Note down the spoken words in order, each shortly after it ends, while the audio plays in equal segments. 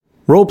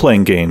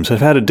Role-playing games have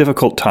had a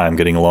difficult time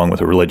getting along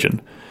with a religion,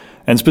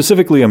 and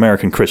specifically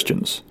American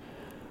Christians.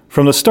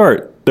 From the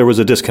start, there was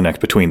a disconnect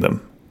between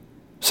them.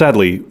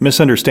 Sadly,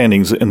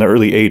 misunderstandings in the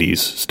early 80s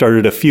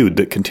started a feud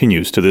that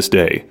continues to this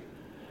day.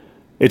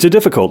 It's a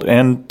difficult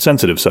and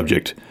sensitive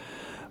subject,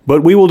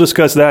 but we will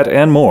discuss that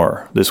and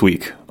more this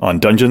week on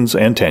Dungeons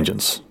and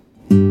Tangents.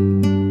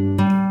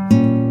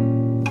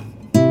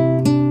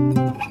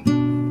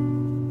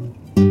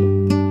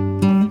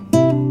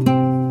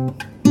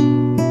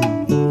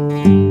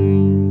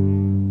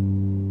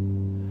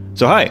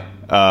 So hi,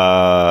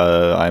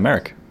 I'm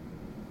Eric.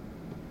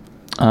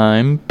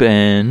 I'm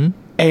Ben.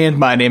 And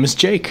my name is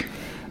Jake.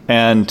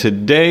 And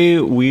today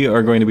we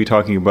are going to be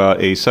talking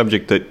about a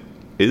subject that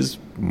is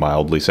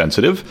mildly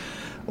sensitive,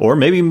 or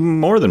maybe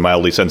more than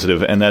mildly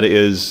sensitive, and that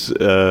is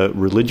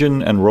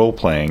religion and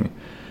role-playing.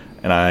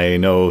 And I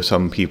know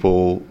some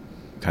people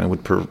kind of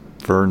would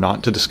prefer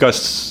not to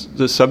discuss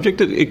the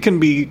subject. It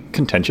can be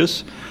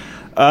contentious.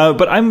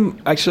 But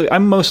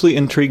I'm mostly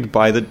intrigued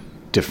by the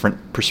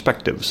different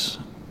perspectives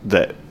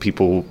that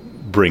people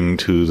bring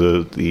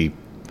to the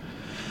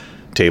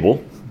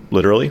table,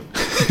 literally.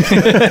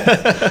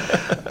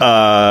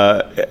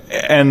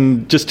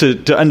 And just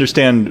to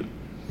understand,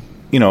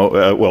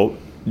 well,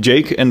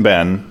 Jake and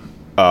Ben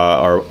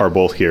are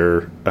both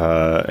here,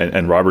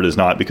 and Robert is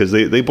not, because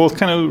they both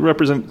kind of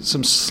represent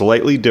some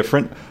slightly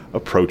different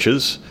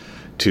approaches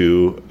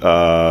to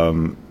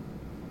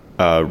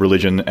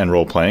religion and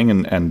role-playing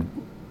and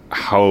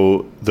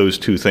how those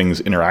two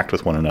things interact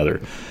with one another.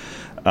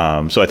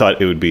 So I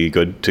thought it would be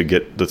good to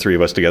get the three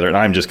of us together, and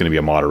I'm just going to be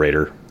a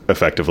moderator,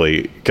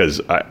 effectively, because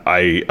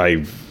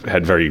I've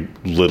had very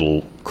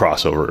little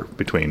crossover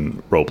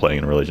between role-playing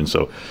and religion,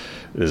 so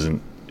it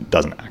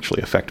doesn't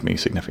actually affect me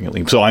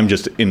significantly. So I'm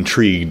just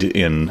intrigued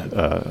in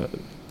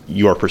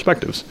your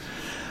perspectives.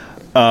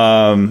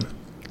 I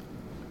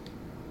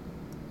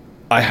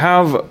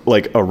have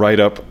like a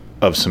write-up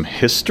of some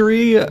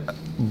history,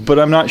 but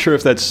I'm not sure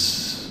if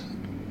that's...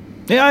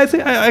 Yeah,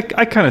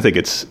 I kind of think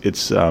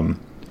it's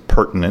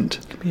pertinent.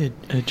 Could be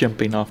a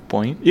jumping off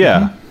point. Yeah.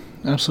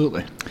 Mm-hmm.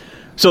 Absolutely.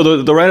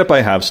 So the write-up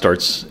I have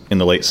starts in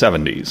the late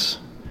 70s.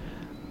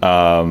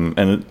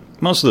 And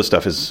most of the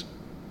stuff is,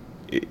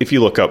 if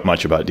you look up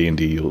much about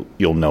D&D,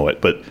 you'll know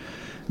it. But in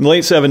the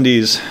late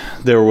 70s,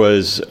 there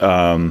was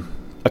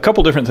a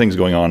couple different things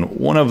going on.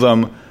 One of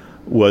them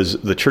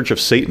was the Church of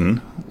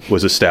Satan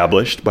was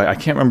established by, I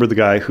can't remember the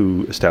guy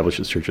who established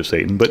the Church of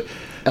Satan, but...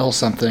 L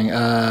something,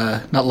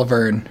 not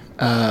Laverne.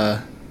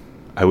 I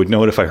would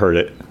know it if I heard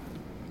it.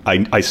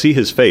 I see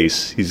his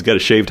face. He's got a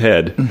shaved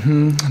head.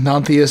 Mm-hmm.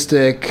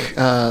 Non-theistic,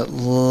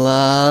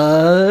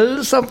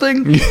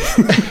 something.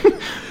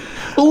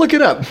 We'll look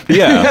it up.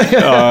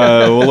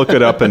 Yeah, we'll look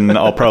it up, and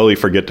I'll probably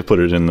forget to put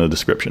it in the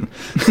description.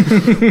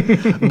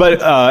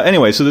 But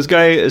anyway, so this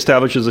guy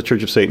establishes the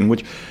Church of Satan,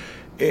 which,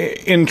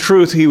 in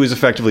truth, he was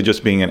effectively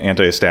just being an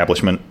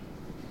anti-establishment,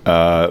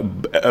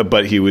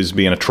 but he was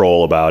being a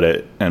troll about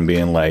it and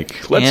being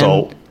like, let's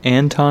all...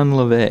 Anton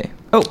LaVey.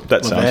 Oh,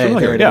 that sounds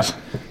familiar. There it is.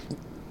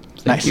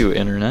 Thank you,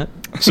 Internet.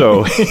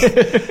 So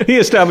he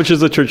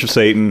establishes the Church of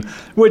Satan,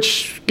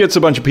 which gets a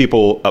bunch of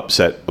people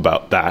upset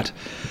about that.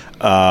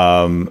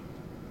 And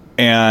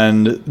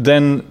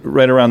then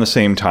right around the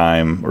same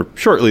time, or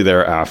shortly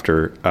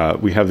thereafter,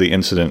 we have the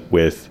incident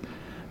with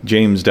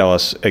James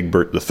Dallas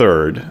Egbert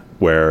III,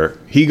 where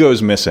he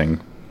goes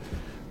missing.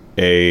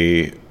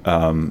 A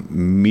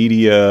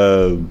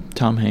media...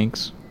 Tom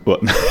Hanks. Well,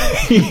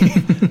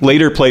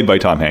 later played by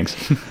Tom Hanks.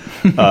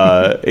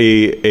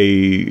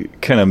 A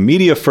kind of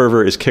media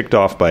fervor is kicked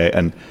off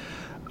by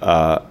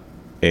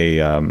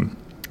a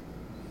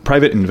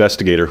private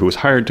investigator who was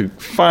hired to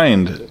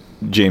find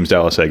James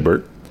Dallas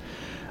Egbert.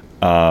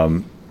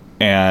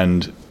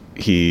 And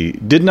he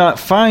did not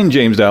find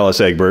James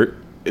Dallas Egbert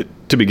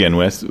to begin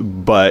with,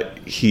 but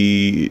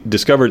he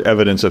discovered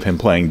evidence of him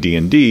playing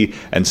D&D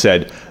and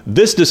said,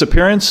 this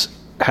disappearance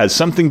has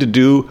something to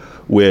do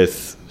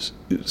with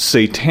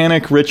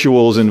satanic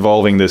rituals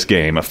involving this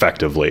game,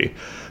 effectively.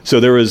 So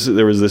there was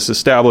this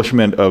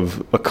establishment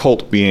of a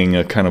cult being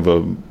a kind of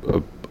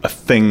a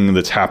thing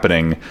that's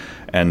happening,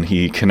 and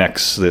he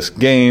connects this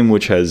game,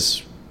 which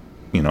has,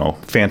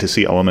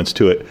 fantasy elements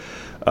to it,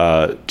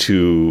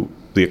 to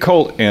the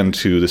occult and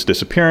to this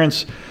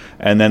disappearance.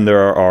 And then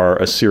there are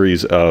a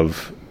series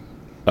of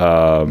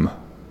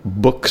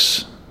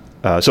books.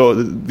 So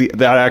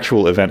that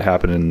actual event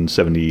happened in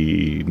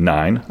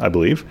 79, I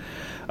believe.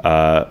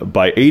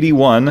 By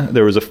 81,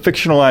 there was a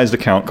fictionalized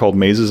account called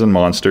Mazes and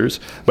Monsters.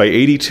 By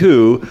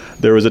 82,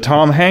 there was a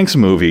Tom Hanks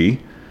movie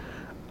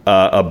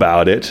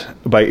about it.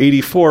 By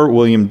 84,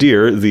 William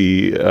Deere,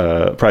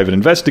 the private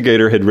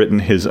investigator, had written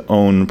his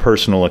own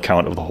personal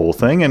account of the whole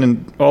thing.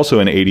 And also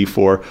in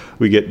 84,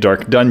 we get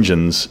Dark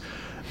Dungeons,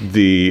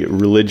 the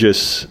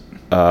religious...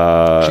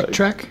 Chick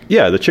track?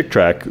 Yeah, the Chick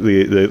track,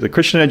 the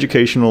Christian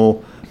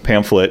educational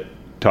pamphlet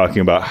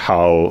talking about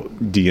how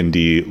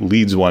D&D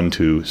leads one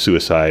to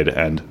suicide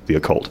and the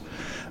occult.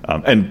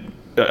 And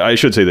I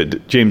should say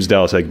that James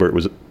Dallas Egbert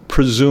was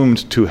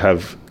presumed to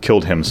have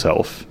killed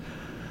himself.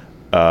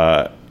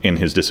 in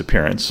his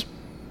disappearance.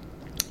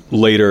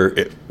 Later,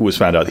 it was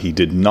found out he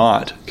did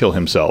not kill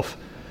himself,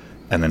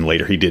 and then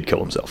later he did kill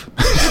himself.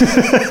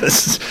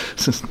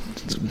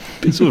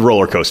 It's a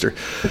roller coaster.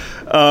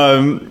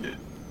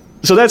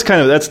 So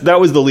that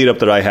was the lead up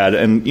that I had,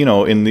 and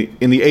in the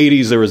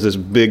 80s there was this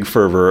big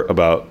fervor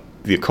about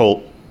the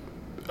occult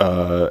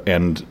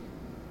and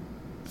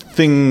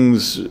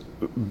things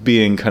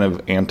being kind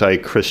of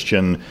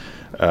anti-Christian,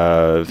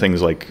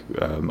 things like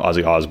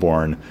Ozzy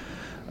Osbourne,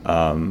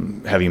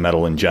 heavy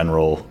metal in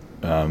general.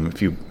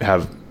 If you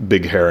have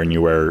big hair and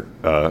you wear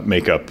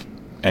makeup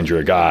and you're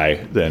a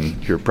guy, then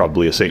you're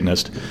probably a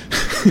Satanist.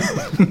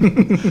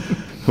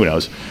 Who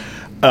knows?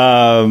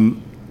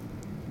 And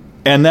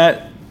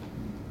that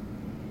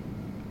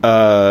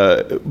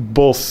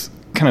both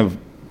kind of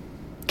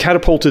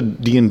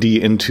catapulted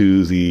D&D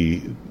into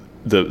the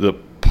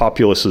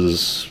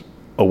populace's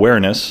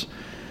awareness,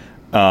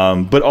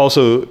 but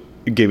also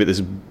gave it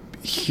this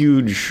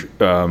huge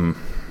kind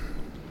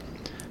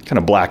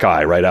of black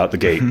eye right out the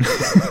gate.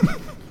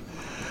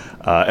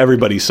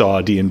 Everybody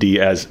saw D&D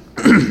as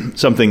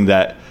something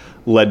that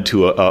led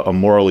to a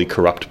morally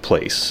corrupt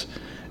place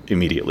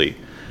immediately.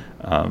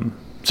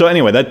 So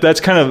anyway,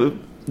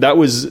 that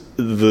was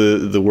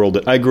the world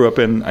that I grew up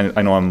in.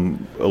 I know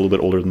I'm a little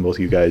bit older than both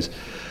of you guys.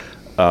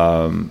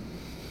 And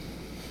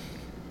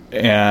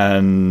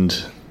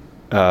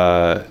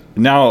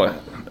now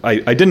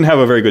I didn't have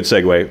a very good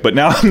segue, but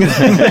now I'm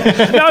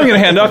going to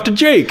hand off to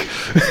Jake.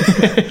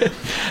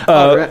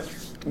 All right.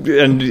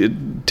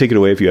 And take it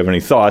away if you have any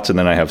thoughts, and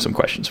then I have some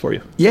questions for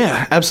you.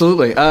 Yeah,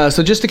 absolutely.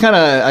 So just to kind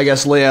of, I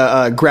guess, lay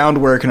a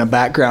groundwork and a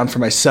background for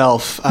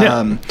myself,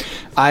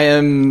 I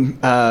am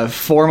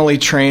formally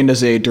trained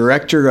as a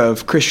director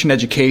of Christian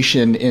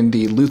education in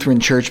the Lutheran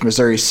Church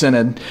Missouri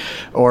Synod,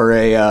 or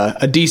a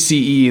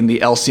DCE in the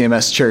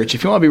LCMS Church,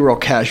 if you want to be real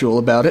casual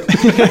about it.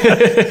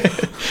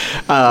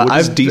 What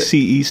does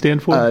DCE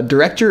stand for?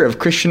 Director of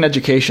Christian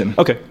Education.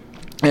 Okay.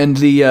 And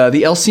the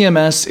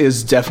LCMS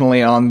is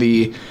definitely on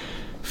the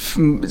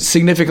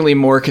significantly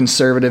more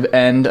conservative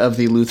end of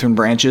the Lutheran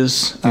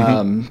branches,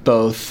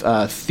 both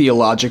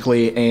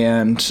theologically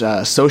and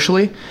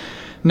socially.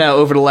 Now,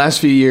 over the last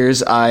few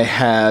years, I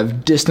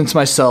have distanced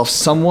myself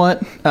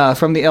somewhat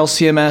from the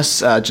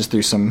LCMS, just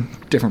through some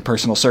different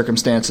personal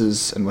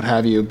circumstances and what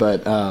have you.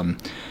 But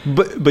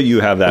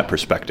you have that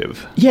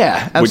perspective.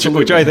 Yeah,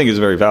 absolutely. Which I think is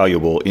very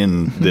valuable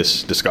in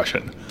this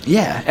discussion.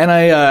 Yeah, and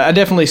I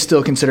definitely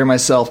still consider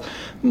myself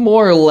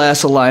more or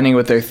less aligning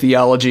with their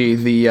theology.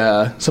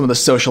 Some of the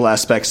social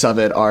aspects of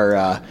it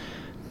are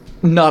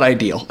not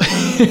ideal.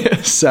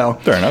 So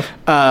fair enough.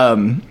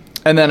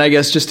 And then I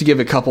guess just to give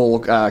a couple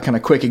kind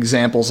of quick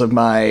examples of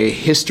my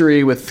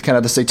history with kind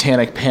of the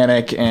Satanic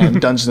Panic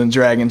and Dungeons and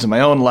Dragons in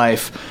my own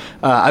life.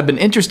 I've been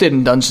interested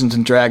in Dungeons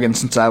and Dragons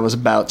since I was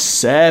about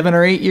 7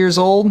 or 8 years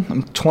old.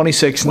 I'm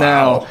 26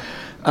 now,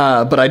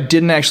 but I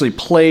didn't actually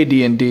play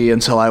D&D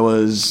until I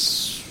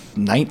was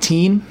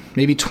 19,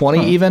 maybe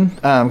 20 even,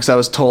 because I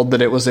was told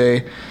that it was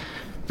a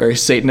very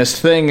Satanist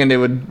thing and it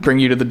would bring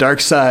you to the dark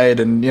side,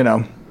 and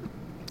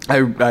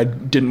I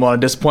didn't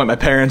want to disappoint my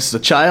parents as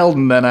a child,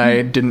 and then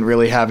I didn't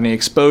really have any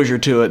exposure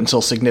to it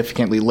until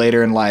significantly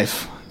later in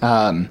life.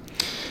 And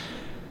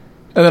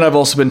then I've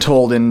also been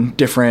told in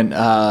different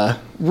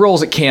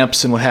roles at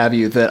camps and what have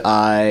you that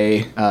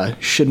I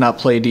should not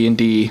play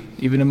D&D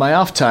even in my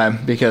off time,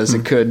 because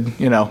it could,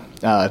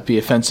 be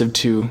offensive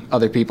to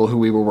other people who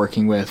we were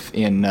working with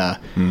in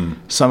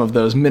some of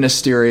those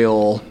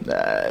ministerial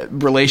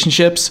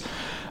relationships,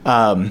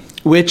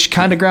 which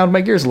kind of ground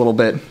my gears a little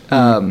bit.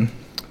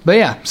 But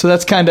yeah, so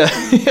that's kind of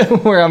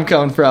where I'm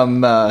coming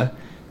from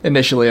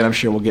initially, and I'm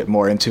sure we'll get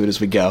more into it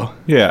as we go.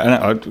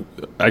 Yeah, and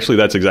actually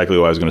that's exactly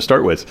what I was going to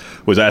start with,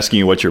 was asking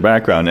you what's your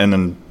background, and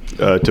then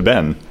to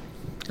Ben.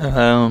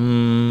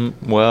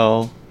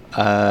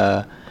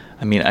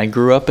 I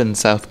grew up in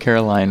South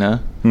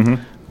Carolina,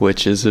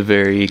 which is a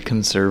very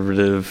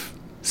conservative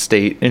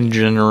state in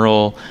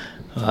general.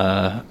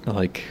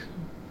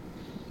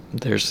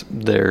 There's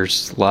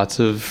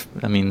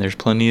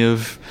plenty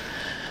of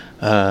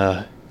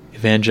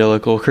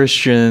evangelical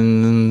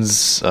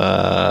Christians.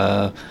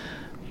 I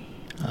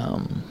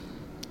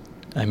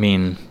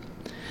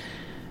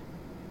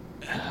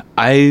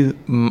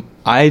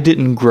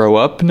didn't grow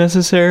up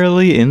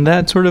necessarily in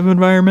that sort of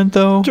environment,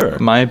 though. Sure.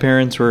 My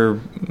parents were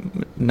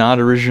not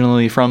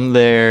originally from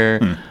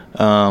there,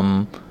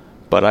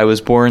 but I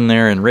was born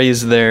there and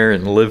raised there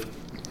and lived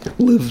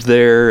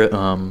there,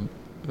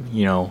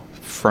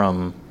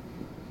 from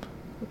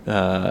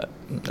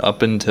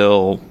up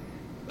until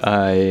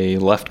I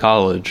left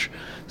college.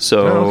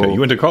 So okay. You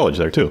went to college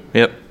there too?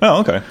 Yep.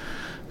 Oh, okay.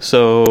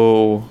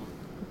 So,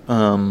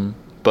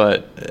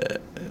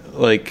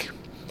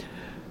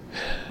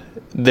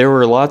 there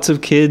were lots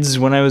of kids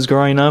when I was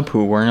growing up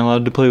who weren't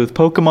allowed to play with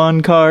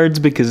Pokemon cards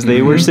because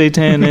they were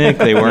satanic.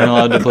 They weren't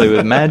allowed to play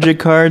with magic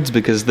cards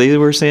because they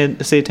were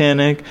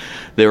satanic.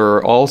 There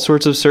were all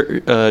sorts of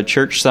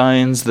church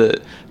signs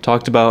that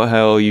talked about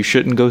how you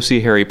shouldn't go see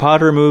Harry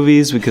Potter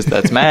movies because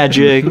that's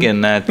magic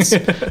and that's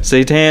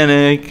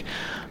satanic.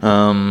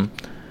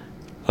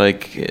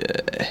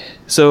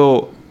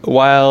 So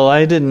while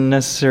I didn't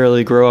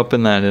necessarily grow up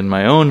in that in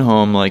my own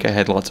home, like I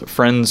had lots of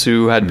friends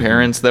who had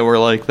parents that were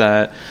like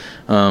that,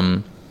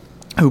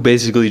 who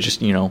basically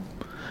just,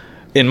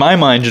 in my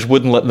mind, just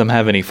wouldn't let them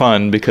have any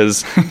fun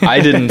because I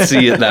didn't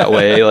see it that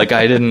way.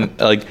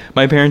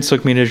 My parents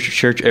took me to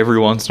church every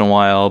once in a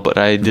while, but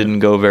I didn't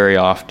go very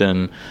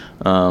often.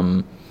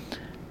 I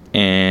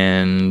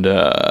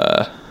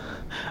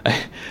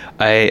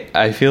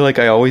feel like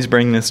I always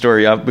bring this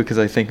story up because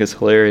I think it's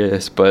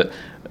hilarious, but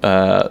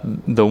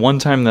the one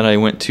time that I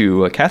went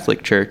to a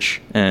Catholic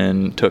church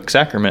and took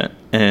sacrament,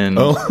 and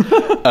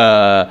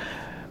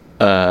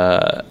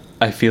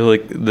I feel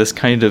like this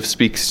kind of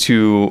speaks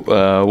to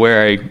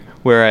where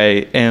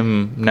I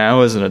am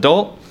now as an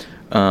adult.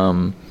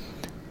 I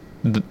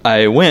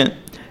went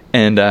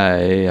and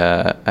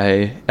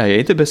I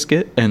ate the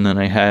biscuit, and then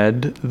I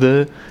had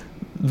the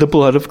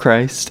blood of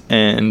Christ,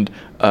 and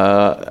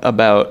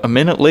about a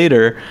minute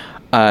later,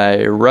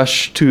 I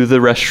rushed to the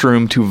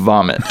restroom to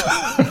vomit.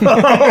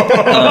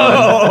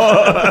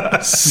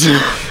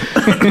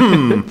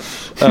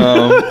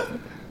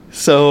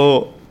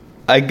 So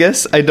I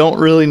guess I don't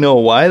really know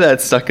why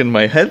that stuck in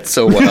my head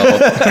so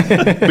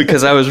well,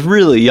 because I was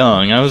really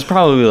young. I was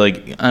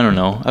probably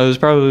I was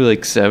probably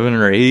like 7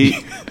 or 8.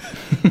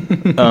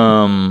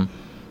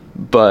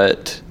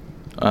 But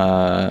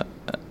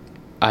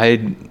I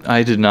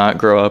did not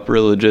grow up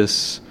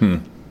religious.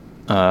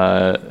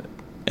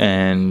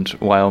 And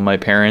while my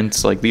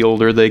parents, the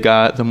older they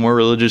got, the more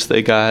religious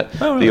they got.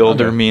 The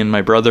older me and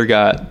my brother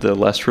got, the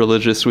less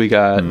religious we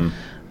got.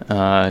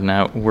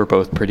 Now we're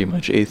both pretty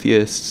much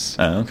atheists.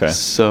 Okay.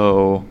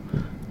 So,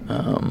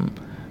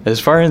 as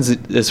far as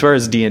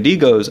D&D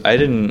goes, I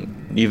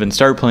didn't even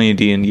start playing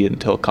D&D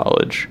until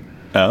college.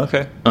 Oh,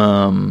 okay.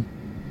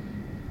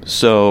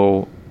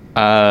 So,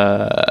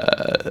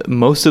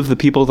 most of the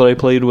people that I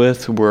played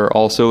with were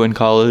also in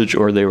college,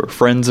 or they were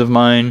friends of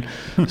mine.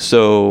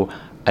 So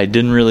I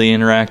didn't really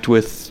interact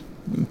with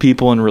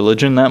people in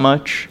religion that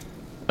much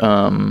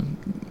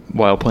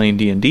while playing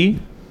D&D,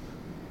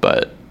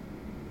 but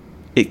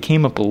it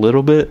came up a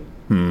little bit.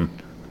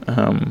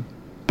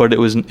 But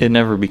it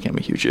never became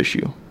a huge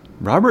issue.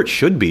 Robert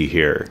should be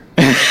here.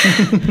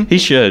 He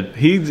should.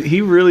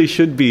 He really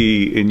should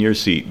be in your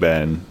seat,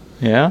 Ben.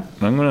 Yeah?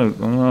 I don't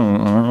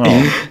know.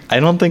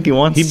 I don't think he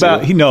wants to.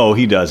 He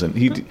doesn't.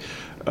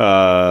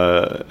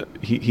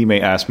 He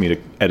may ask me to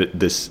edit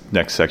this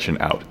next section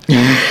out.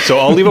 So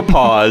I'll leave a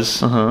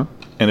pause. And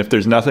if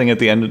there's nothing at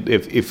the end,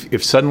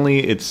 if suddenly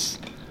it's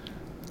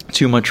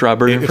too much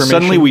Robert information, if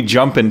suddenly we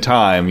jump in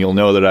time, you'll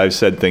know that I've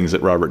said things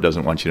that Robert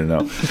doesn't want you to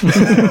know.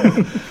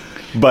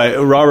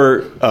 But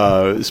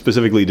Robert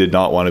specifically did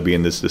not want to be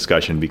in this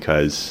discussion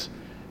because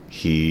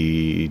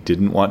he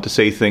didn't want to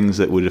say things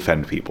that would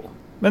offend people.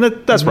 And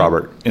that's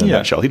Robert in a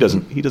nutshell. He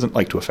doesn't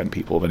like to offend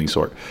people of any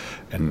sort,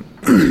 and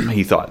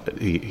he thought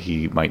that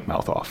he might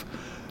mouth off.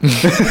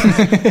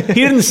 He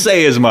didn't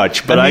say as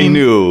much, but I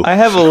knew. I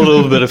have a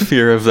little bit of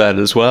fear of that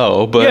as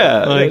well. But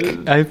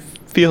I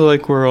feel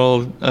like we're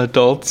all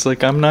adults.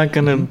 I'm not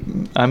gonna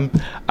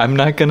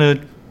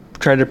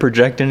try to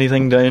project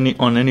anything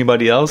on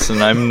anybody else,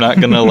 and I'm not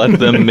gonna let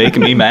them make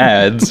me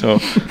mad. So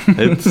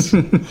it's.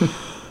 And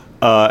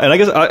I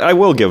guess I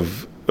will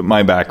give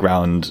my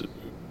background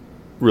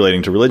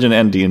relating to religion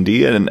and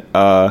D&D, and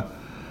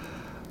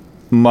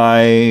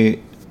my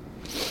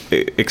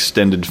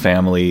extended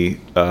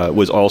family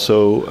was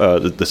also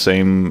the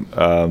same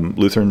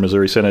Lutheran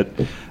Missouri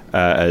Synod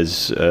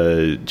as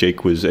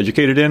Jake was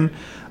educated in,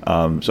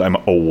 so I'm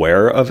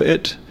aware of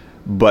it.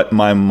 But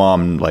my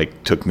mom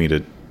took me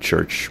to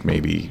church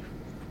maybe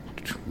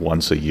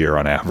once a year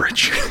on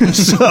average,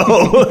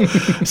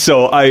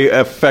 so I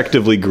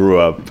effectively grew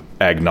up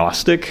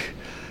agnostic,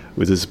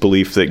 with this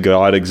belief that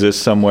God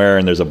exists somewhere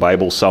and there's a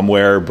Bible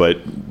somewhere, but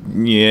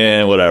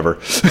yeah, whatever.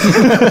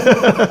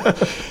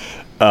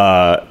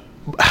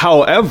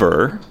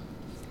 However,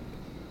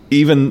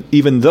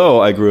 even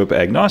though I grew up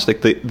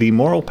agnostic, the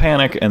moral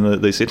panic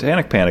and the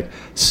satanic panic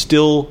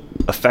still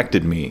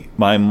affected me.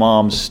 My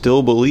mom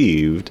still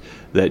believed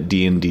that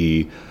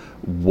D&D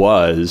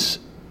was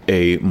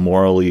a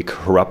morally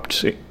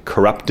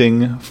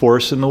corrupting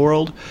force in the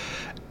world,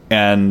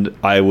 and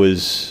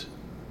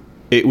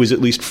it was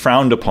at least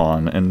frowned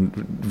upon and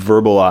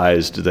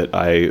verbalized that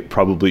I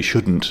probably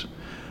shouldn't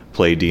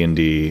play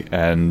D&D,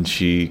 and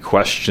she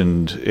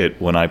questioned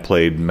it when I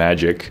played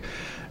Magic,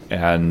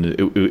 and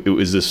it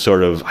was this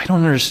sort of, I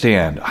don't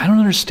understand,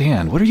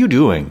 what are you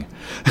doing?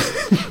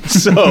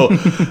 So,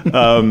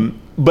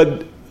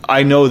 but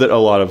I know that a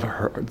lot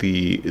of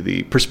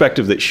the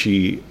perspective that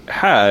she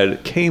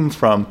had came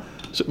from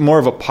more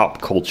of a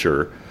pop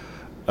culture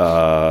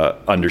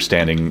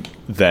understanding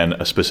than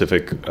a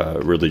specific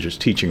religious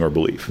teaching or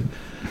belief.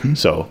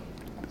 So,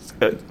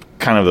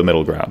 kind of the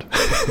middle ground.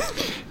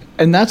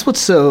 And that's what's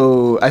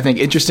so, I think,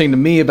 interesting to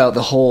me about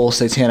the whole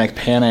satanic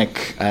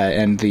panic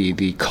and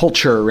the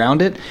culture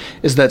around it,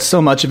 is that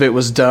so much of it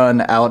was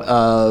done out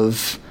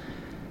of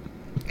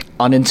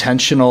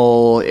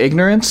unintentional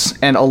ignorance,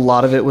 and a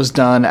lot of it was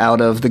done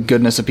out of the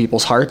goodness of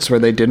people's hearts, where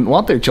they didn't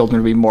want their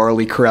children to be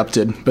morally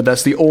corrupted. But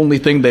that's the only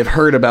thing they've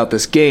heard about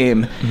this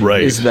game,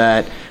 Right. is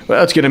that,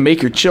 well, it's going to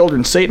make your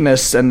children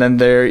Satanists, and then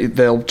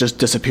they'll just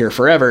disappear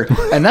forever.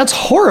 And that's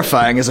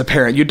horrifying as a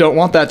parent. You don't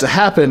want that to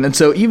happen. And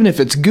so even if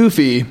it's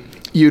goofy,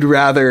 you'd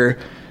rather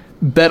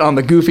bet on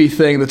the goofy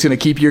thing that's going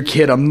to keep your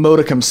kid a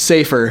modicum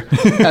safer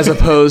as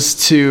opposed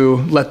to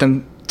let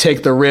them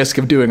take the risk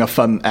of doing a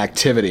fun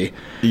activity.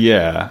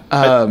 Yeah.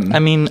 I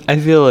mean, I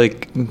feel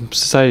like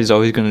society's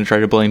always going to try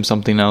to blame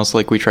something else.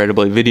 Like we try to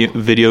blame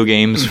video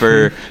games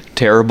for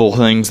terrible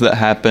things that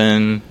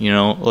happen. You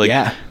know, like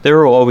Yeah.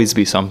 there will always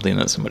be something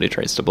that somebody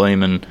tries to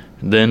blame. And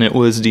then it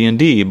was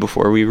D&D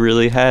before we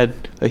really had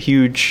a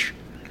huge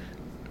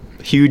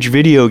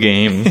video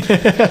game.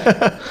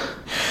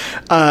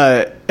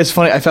 It's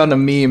funny. I found a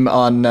meme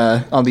on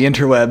the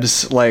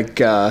interwebs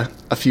like a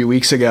few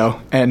weeks ago,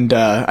 and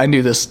I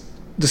knew this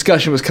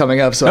discussion was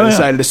coming up, so I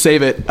decided to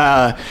save it.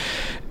 So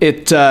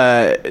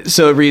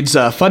it reads,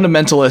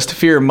 fundamentalist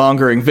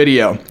fear-mongering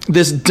video.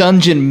 This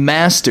dungeon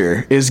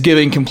master is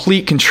giving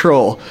complete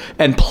control,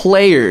 and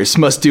players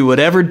must do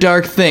whatever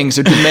dark things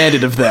are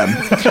demanded of them.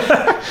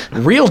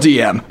 Real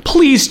DM,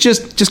 please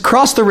just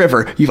cross the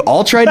river. You've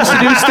all tried to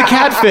seduce the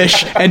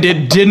catfish, and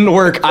it didn't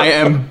work. I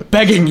am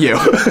begging you.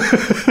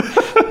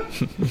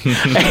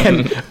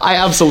 And I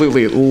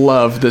absolutely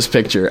love this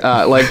picture.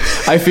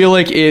 I feel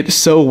like it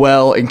so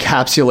well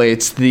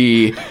encapsulates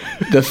the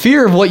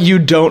fear of what you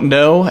don't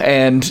know,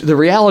 and the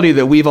reality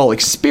that we've all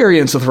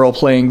experienced with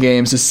role-playing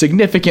games is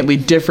significantly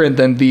different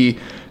than the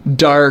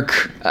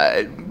dark,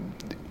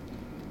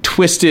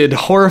 twisted,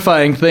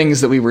 horrifying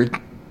things that we were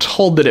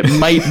told that it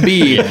might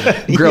be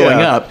growing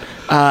up.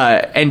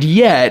 And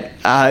yet,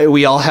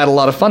 we all had a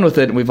lot of fun with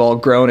it, and we've all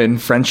grown in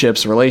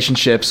friendships,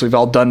 relationships. We've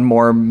all done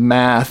more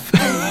math.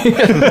 I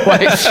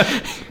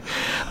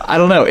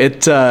don't know.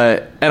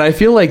 And I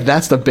feel like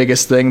that's the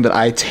biggest thing that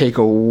I take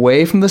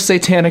away from the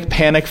satanic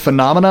panic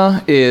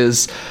phenomena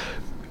is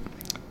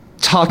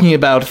talking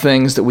about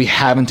things that we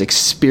haven't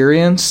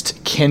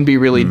experienced can be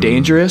really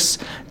dangerous.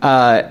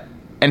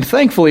 And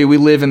thankfully, we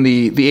live in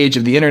the age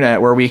of the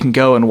internet where we can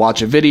go and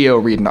watch a video,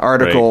 read an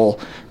article,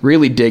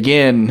 really dig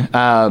in.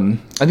 I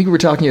think we were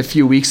talking a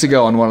few weeks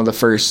ago on one of the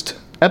first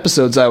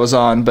episodes I was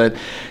on, but,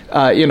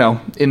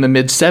 in the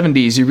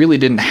mid-'70s, you really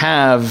didn't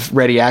have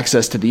ready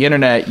access to the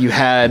internet. You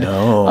had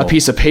a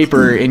piece of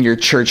paper in your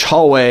church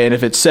hallway, and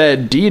if it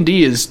said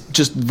D&D is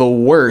just the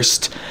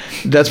worst,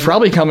 that's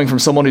probably coming from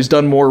someone who's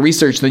done more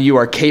research than you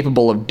are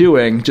capable of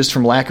doing just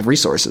from lack of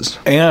resources.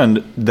 And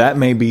that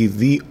may be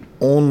the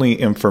only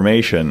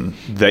information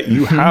that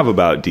you have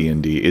about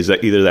D&D is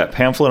that either that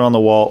pamphlet on the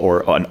wall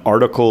or an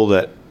article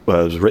that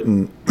was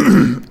written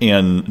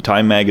in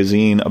Time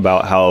magazine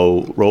about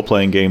how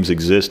role-playing games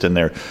exist, and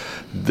they're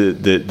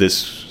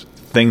this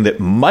thing that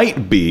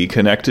might be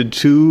connected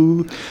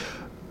to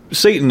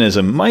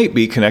Satanism, might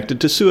be connected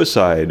to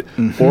suicide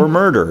or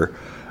murder.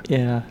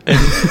 Yeah. And,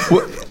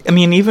 I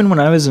mean, even when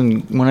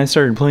I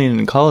started playing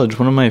in college,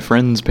 one of my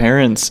friend's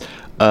parents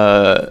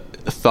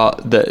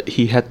thought that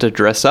he had to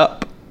dress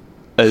up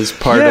as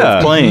part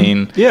of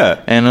playing.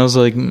 Yeah. And I was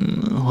like,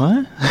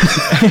 what?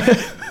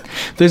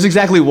 There's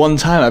exactly one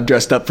time I've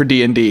dressed up for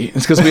D&D.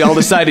 It's because we all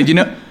decided,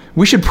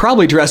 we should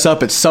probably dress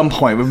up at some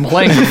point. We've been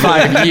playing for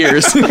 5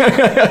 years.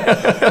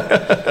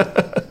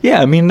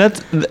 Yeah, I mean,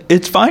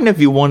 it's fine if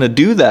you want to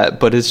do that,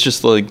 but it's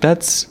just like,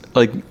 that's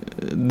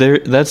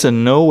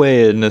in no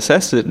way a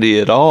necessity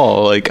at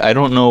all. Like, I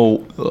don't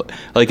know,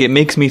 like, it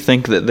makes me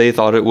think that they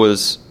thought it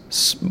was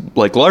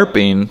like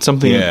LARPing,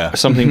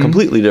 something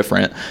completely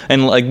different.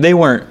 And like, they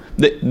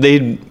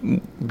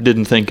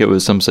didn't think it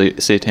was some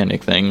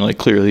satanic thing. Like,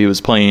 clearly he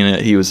was playing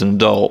it, he was an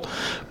adult,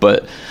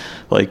 but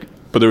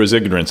there was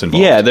ignorance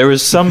involved. Yeah, there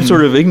was some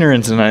sort of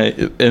ignorance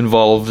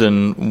involved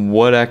in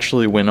what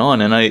actually went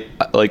on. And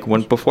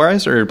before I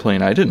started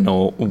playing, I didn't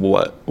know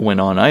what went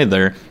on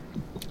either.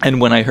 And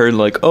when I heard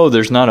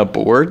there's not a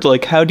board,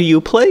 how do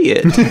you play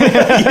it?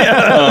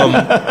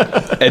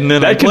 And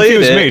then that I played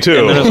confused it, me too.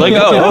 and then I was like,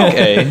 oh,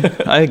 okay,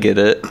 I get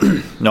it.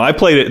 No, I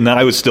played it, and then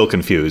I was still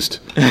confused.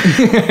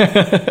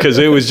 Because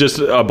it was just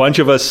a bunch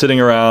of us sitting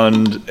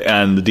around,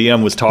 and the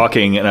DM was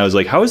talking, and I was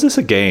like, how is this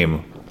a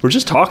game? We're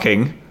just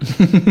talking.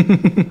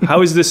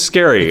 How is this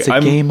scary? It's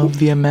a game of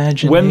the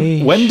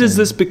imagination. When does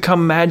this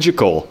become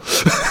magical?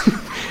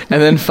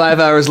 And then 5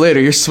 hours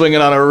later, you're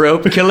swinging on a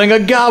rope, killing a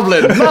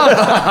goblin.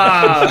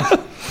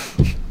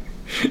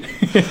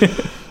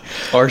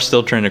 Or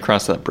still trying to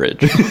cross that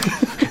bridge.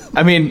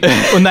 I mean,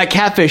 when that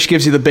catfish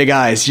gives you the big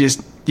eyes, you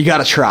got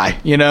to try,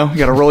 you got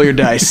to roll your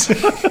dice.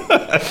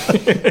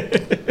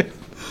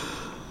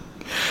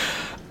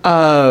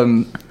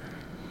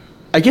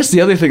 I guess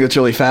the other thing that's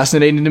really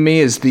fascinating to me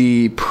is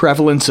the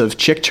prevalence of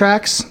chick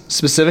tracks,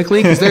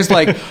 specifically, because there's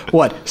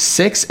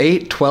 6,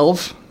 8,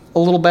 12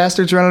 little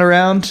bastards running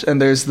around,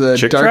 and there's the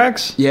chick dark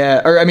tracks?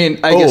 Yeah, or I mean,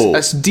 I guess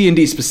that's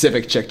D&D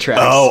specific chick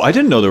tracks. Oh, I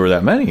didn't know there were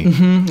that many.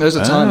 There's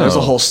a ton. There's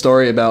a whole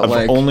story about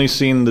I've only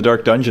seen the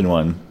Dark Dungeon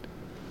one.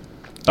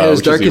 It was which is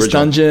the Darkest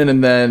original. Dungeon,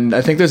 and then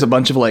I think there's a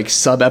bunch of like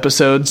sub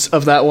episodes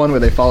of that one where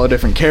they follow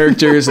different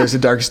characters. There's a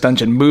Darkest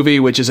Dungeon movie,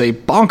 which is a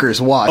bonkers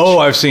watch. Oh,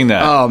 I've seen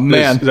that. Oh,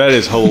 man. That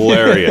is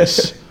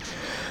hilarious.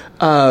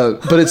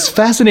 But it's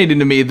fascinating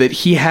to me that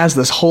he has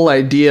this whole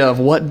idea of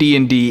what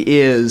D&D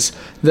is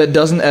that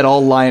doesn't at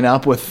all line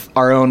up with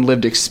our own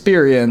lived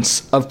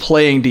experience of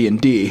playing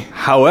D&D.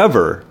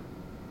 However,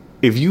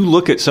 if you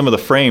look at some of the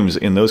frames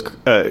in those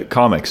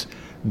comics,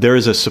 there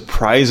is a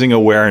surprising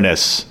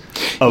awareness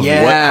of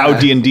how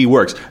D&D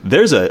works.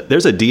 There's a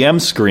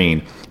DM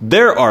screen.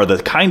 There are the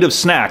kind of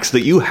snacks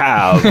that you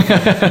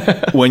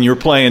have when you're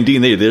playing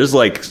D&D. There's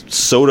like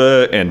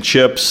soda and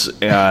chips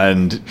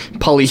and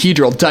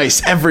Polyhedral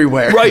dice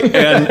everywhere. right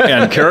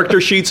and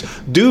character sheets.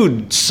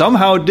 Dude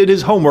somehow did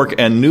his homework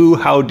and knew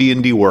how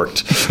D&D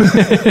worked.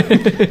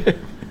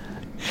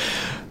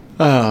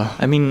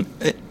 I mean,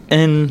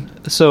 and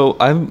so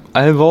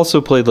I've also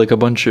played like a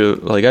bunch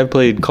of like I've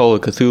played Call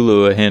of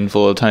Cthulhu a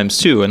handful of times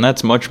too, and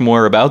that's much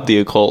more about the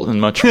occult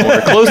and much more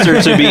closer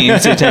to being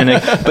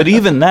satanic. But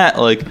even that,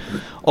 like,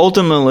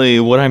 ultimately,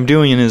 what I'm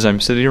doing is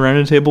I'm sitting around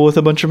a table with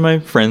a bunch of my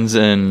friends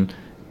and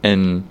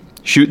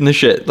shooting the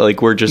shit.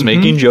 Like, we're just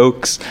making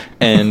jokes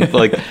and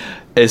like.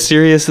 As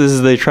serious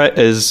as the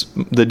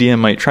DM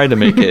might try to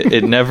make it,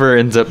 it never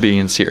ends up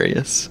being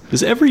serious.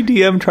 Does every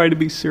DM try to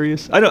be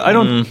serious? I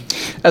don't.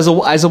 As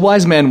a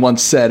wise man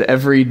once said,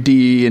 every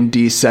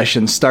D&D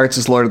session starts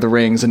as Lord of the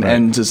Rings and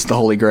ends as the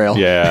Holy Grail.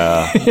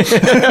 Yeah.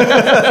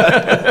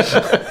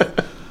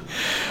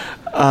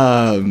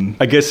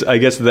 I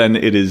guess then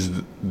it is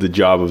the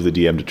job of the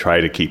DM to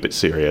try to keep it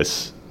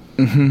serious,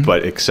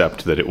 but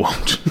accept that it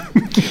won't.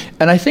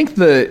 And I think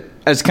that,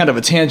 as kind of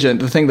a tangent,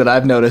 the thing that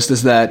I've noticed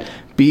is that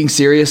being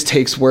serious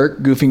takes work,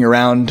 goofing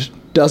around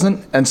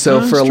doesn't. And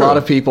so for a lot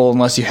of people,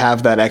 unless you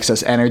have that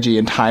excess energy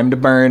and time to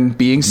burn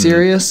being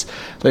serious,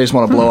 they just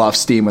want to blow off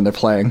steam when they're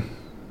playing.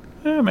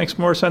 Yeah, it makes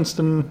more sense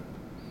than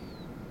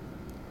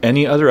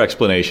any other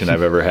explanation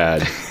I've ever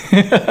had.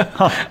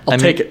 I'll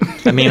take it.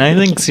 I mean, I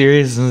think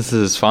seriousness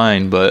is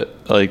fine, but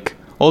like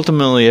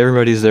ultimately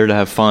everybody's there to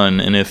have fun,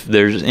 and if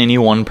there's any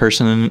one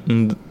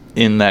person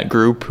in that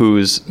group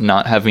who's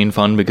not having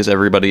fun because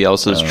everybody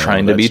else is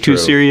trying to be too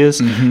serious,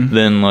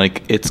 then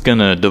like it's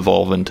gonna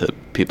devolve into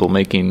people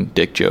making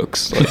dick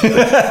jokes. Like,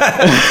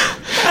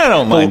 I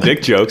don't mind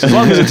dick jokes as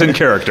long as it's in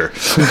character.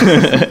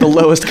 The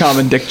lowest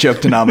common dick joke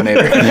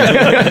denominator.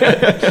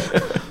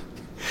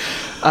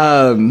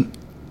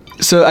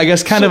 So I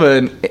guess kind of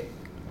an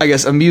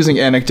amusing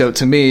anecdote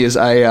to me is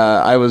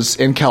I was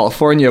in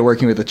California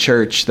working with a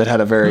church that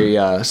had a very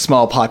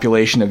small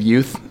population of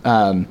youth.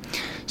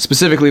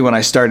 Specifically, when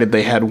I started,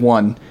 they had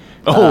one.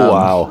 Oh,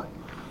 wow.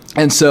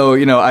 And so,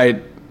 you know,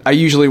 I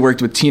usually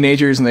worked with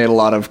teenagers, and they had a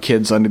lot of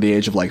kids under the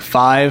age of like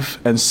 5.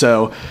 And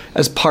so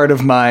as part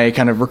of my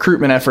kind of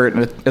recruitment effort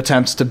and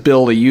attempts to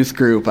build a youth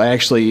group, I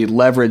actually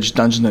leveraged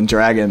Dungeons &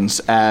 Dragons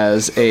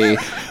as a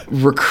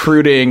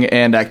recruiting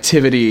and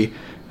activity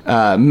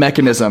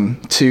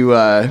mechanism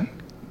to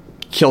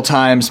kill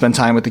time, spend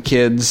time with the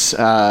kids,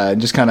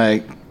 just kind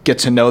of get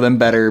to know them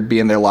better,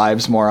 be in their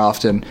lives more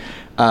often.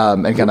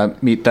 And kind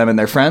of meet them and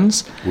their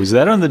friends. Was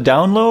that on the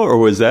down low, or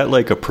was that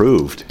like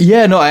approved?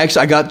 Yeah, no, I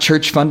got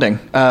church funding.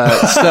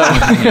 So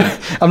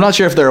I'm not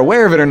sure if they're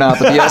aware of it or not,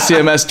 but the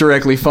LCMS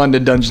directly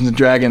funded Dungeons &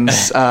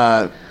 Dragons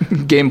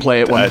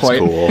gameplay at one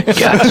point. That's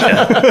cool.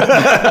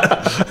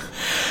 Gotcha.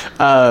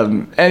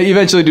 And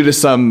eventually, due to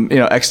some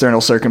external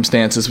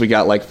circumstances, we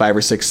got like 5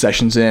 or 6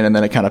 sessions in, and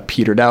then it kind of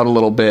petered out a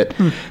little bit.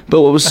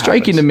 But what was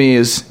striking to me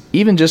is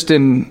even just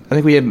in, I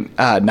think we had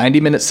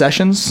 90-minute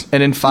sessions,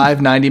 and in 5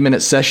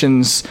 90-minute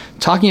sessions,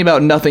 talking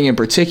about nothing in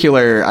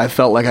particular, I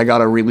felt like I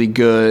got a really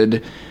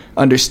good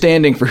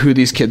understanding for who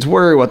these kids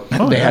were, what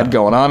they had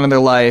going on in their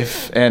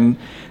life, and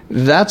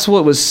that's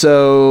what was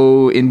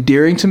so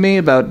endearing to me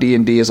about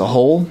D&D as a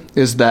whole,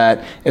 is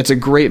that it's a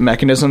great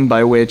mechanism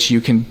by which you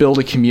can build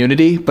a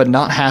community but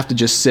not have to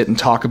just sit and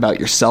talk about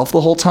yourself the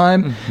whole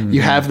time.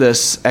 You have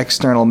this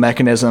external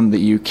mechanism that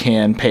you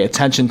can pay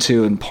attention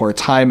to and pour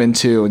time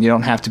into, and you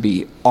don't have to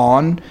be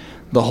on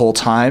the whole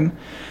time.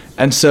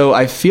 And so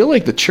I feel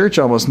like the church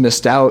almost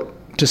missed out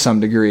to some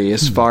degree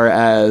as far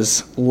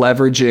as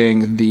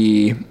leveraging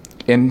the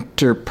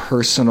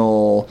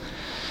interpersonal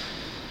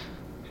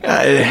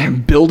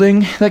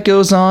building that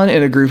goes on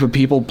in a group of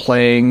people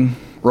playing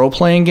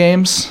role-playing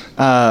games.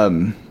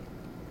 And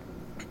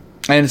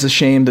it's a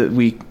shame that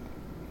we,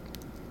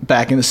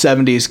 back in the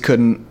 70s,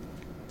 couldn't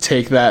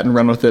take that and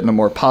run with it in a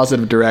more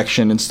positive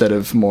direction instead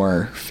of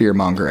more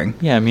fear-mongering.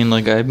 yeah, I mean,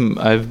 like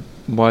I've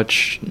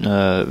watched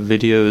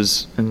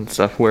videos and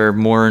stuff where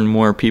more and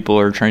more people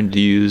are trying to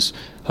use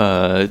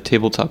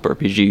tabletop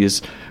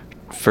RPGs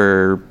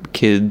for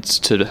kids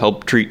to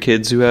help treat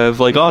kids who have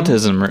like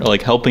autism, or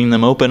like helping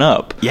them open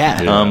up.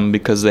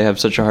 Because they have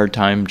such a hard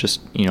time just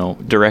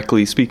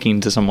directly speaking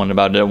to someone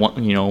about it.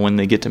 When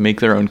they get to make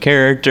their own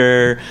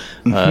character,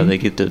 they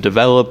get to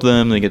develop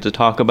them, they get to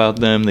talk about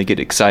them, they get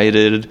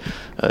excited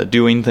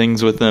doing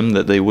things with them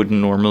that they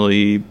wouldn't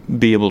normally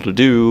be able to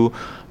do.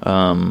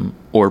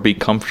 or be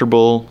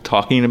comfortable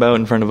talking about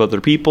in front of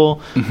other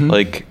people.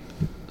 Like,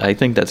 I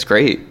think that's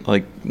great.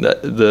 Like,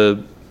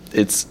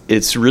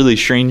 it's really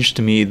strange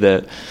to me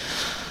that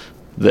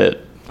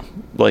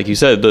like you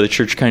said, the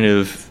church kind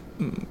of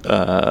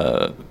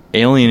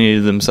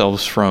alienated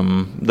themselves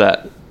from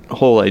that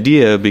whole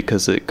idea,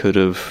 because it could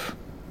have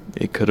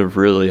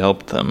really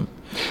helped them.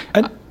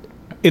 And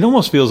it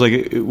almost feels like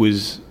it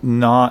was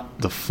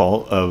not the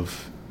fault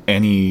of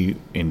any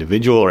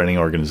individual or any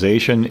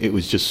organization. It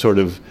was just sort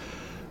of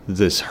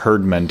this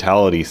herd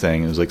mentality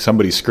thing. It was like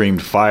somebody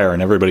screamed fire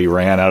and everybody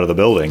ran out of the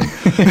building.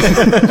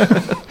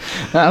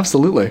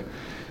 Absolutely.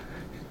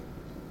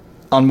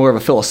 On more of a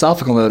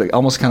philosophical note, it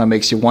almost kind of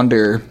makes you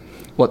wonder,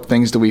 what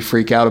things do we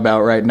freak out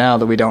about right now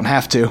that we don't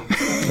have to?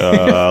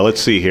 Let's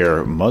see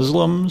here.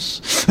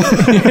 Muslims?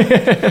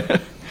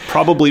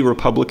 Probably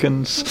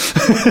Republicans.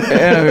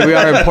 Yeah, I mean, we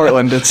are in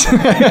Portland. It's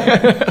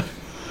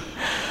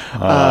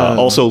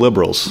also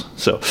liberals.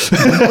 So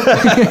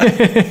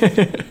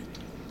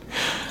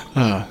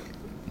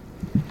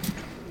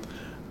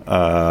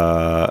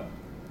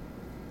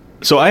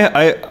so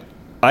I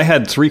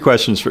had 3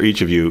 questions for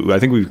each of you. I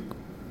think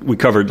we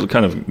covered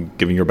kind of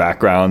giving your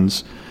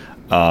backgrounds,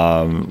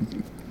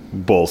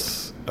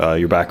 both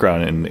your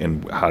background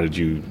and how did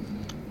you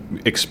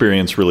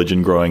experience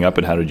religion growing up,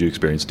 and how did you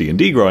experience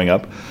D&D growing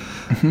up,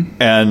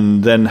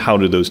 and then how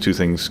did those 2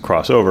 things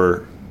cross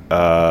over?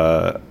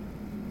 I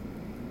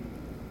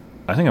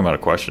think I'm out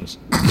of questions.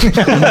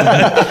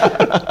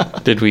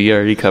 Did we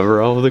already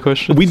cover all of the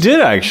questions? We did,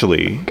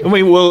 actually. I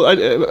mean, well,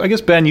 I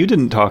guess, Ben, you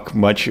didn't talk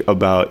much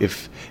about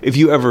if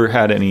you ever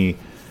had any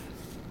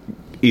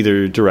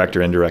either direct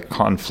or indirect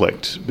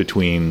conflict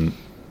between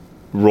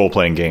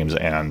role-playing games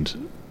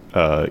and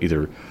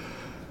either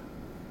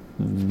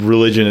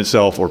religion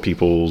itself or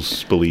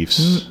people's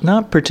beliefs.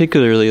 Not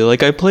particularly.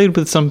 Like, I played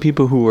with some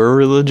people who were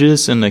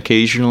religious, and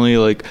occasionally,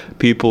 like,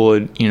 people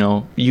would,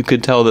 you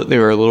could tell that they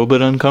were a little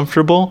bit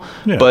uncomfortable,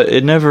 but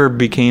it never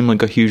became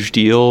like a huge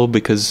deal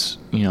because,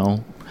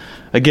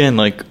 again,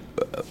 like,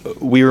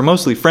 we were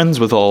mostly friends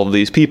with all of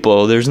these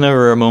people. There's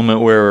never a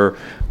moment where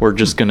we're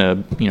just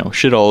gonna,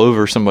 shit all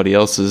over somebody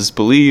else's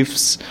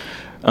beliefs.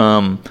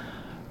 I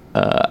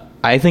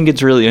think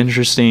it's really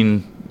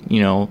interesting,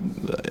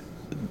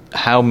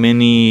 how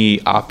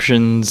many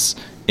options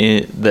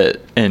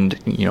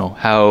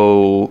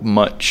how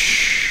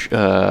much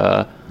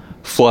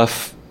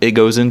fluff it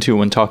goes into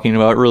when talking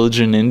about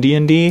religion in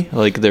D&D.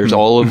 Like, there's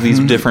all of these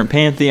different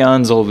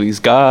pantheons, all of these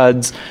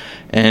gods,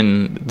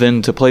 and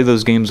then to play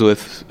those games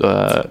with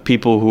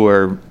people who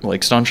are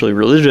like staunchly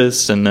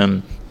religious, and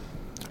then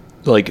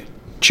like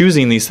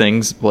choosing these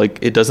things, like,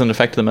 it doesn't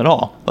affect them at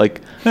all.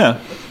 Like,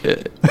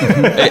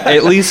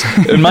 at least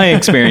in my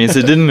experience,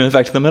 it didn't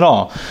affect them at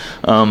all.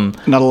 Not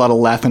a lot of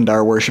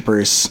Lathandar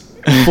worshippers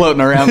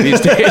floating around these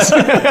days.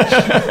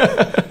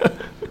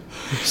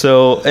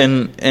 So,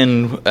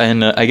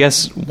 and I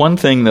guess one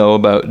thing though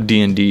about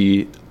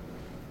D&D,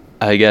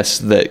 I guess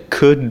that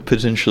could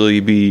potentially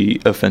be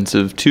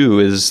offensive too,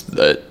 is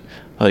that,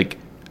 like,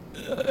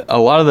 a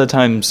lot of the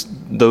times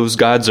those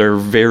gods are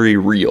very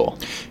real.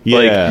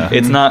 Yeah. Like,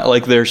 it's not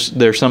like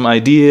there's some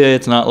idea.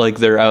 It's not like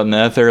they're out in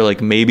the ether.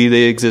 Like, maybe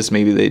they exist,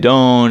 maybe they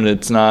don't.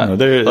 It's not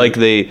like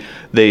they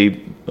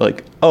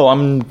like, oh,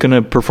 I'm going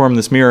to perform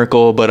this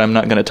miracle, but I'm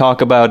not going to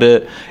talk about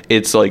it.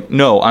 It's like,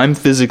 no, I'm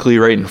physically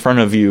right in front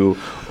of you,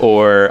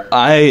 or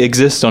I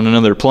exist on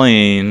another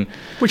plane.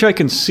 Which I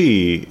can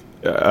see.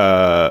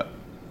 I'm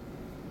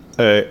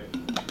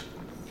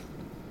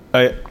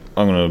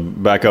going to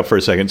back up for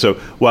a second. So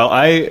while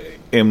I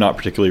am not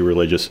particularly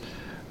religious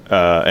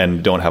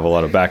and don't have a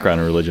lot of background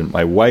in religion,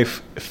 my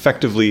wife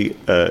effectively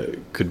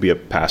could be a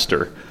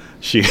pastor.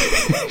 She's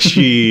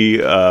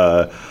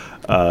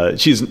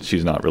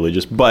not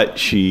religious, but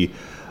she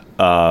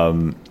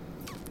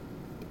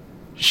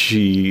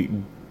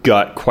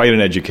got quite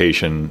an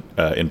education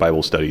in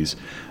Bible studies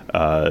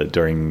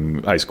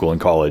during high school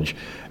and college,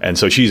 and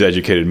so she's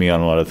educated me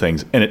on a lot of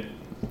things. And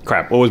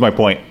what was my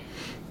point?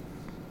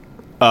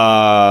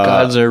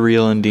 Gods are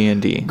real in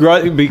D&D.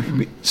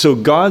 So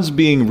gods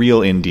being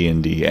real in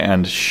D&D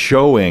and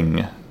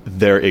showing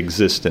their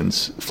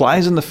existence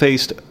flies in the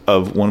face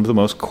of one of the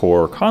most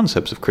core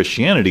concepts of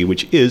Christianity,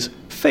 which is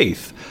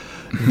faith.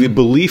 The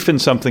belief in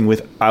something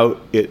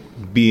without it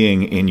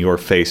being in your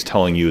face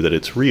telling you that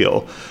it's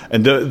real.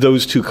 And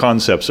those 2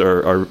 concepts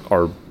are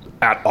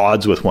at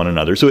odds with one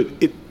another. So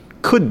it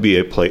could be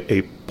a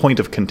point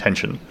of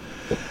contention.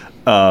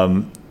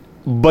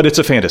 But it's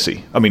a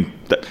fantasy. I mean,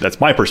 that's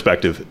my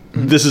perspective.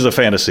 This is a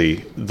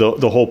fantasy.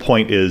 The whole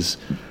point is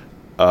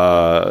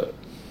the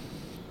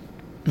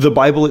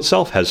Bible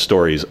itself has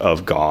stories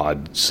of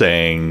God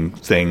saying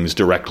things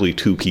directly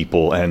to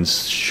people and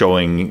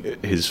showing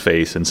his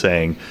face and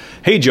saying,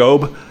 "Hey,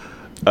 Job,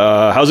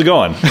 how's it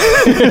going?"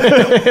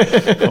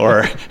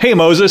 Or, "Hey,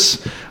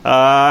 Moses,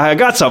 I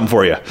got something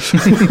for you."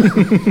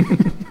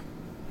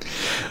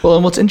 Well,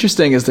 and what's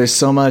interesting is there's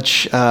so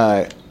much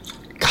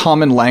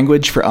common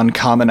language for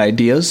uncommon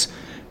ideas,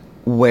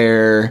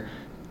 where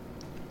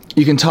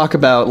you can talk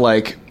about,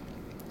 like,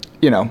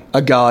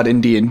 a God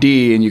in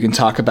D&D, and you can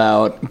talk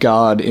about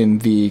God in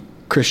the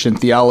Christian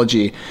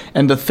theology,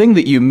 and the thing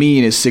that you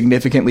mean is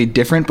significantly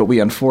different, but we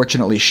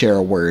unfortunately share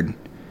a word.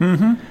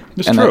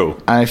 It's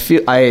true. I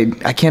feel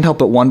I can't help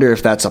but wonder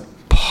if that's a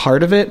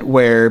part of it,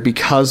 where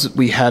because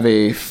we have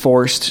a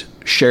forced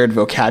shared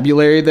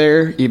vocabulary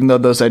there, even though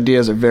those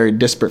ideas are very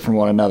disparate from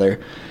one another,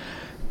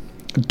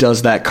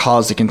 does that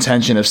cause the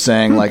contention of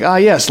saying like,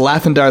 yes,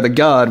 Lathandar the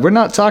god, we're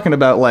not talking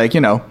about like,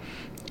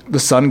 the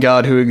sun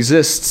god who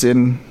exists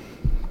in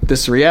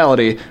this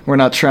reality. We're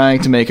not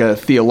trying to make a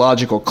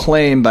theological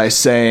claim by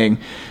saying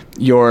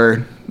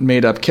your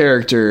made up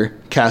character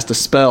cast a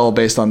spell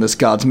based on this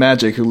god's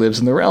magic who lives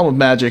in the realm of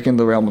magic, in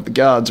the realm of the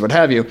gods, what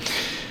have you.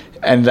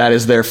 And that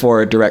is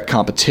therefore a direct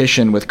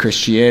competition with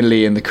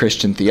Christianity and the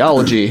Christian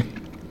theology.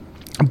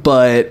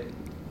 But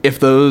if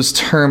those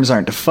terms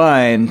aren't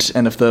defined,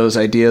 and if those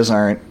ideas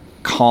aren't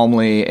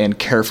calmly and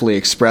carefully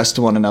expressed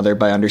to one another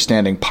by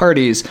understanding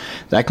parties,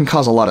 that can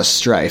cause a lot of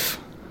strife.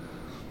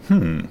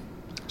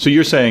 So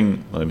you're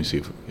saying, let me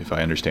see if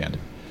I understand,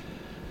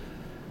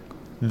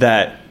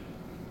 that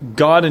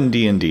God in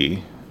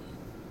D&D,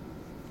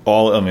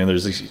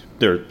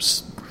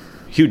 there's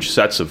huge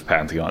sets of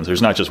pantheons.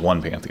 There's not just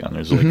one pantheon.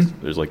 There's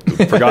like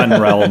the Forgotten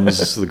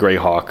Realms, the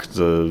Greyhawk,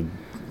 the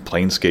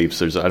Planescapes.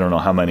 There's I don't know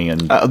how many.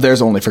 And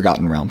there's only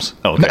Forgotten Realms.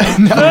 Okay,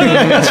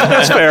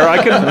 that's fair.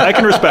 I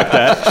can respect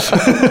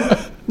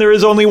that. There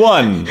is only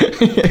one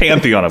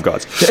pantheon of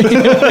gods.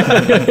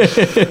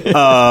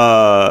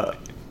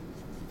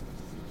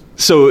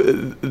 So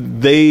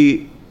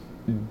they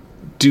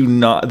do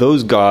not.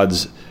 Those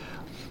gods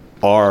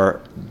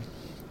are,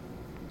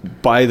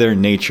 by their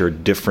nature,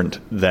 different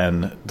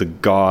than the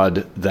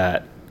God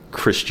that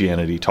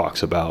Christianity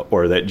talks about,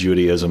 or that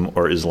Judaism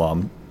or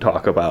Islam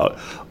talk about.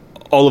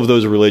 All of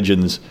those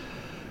religions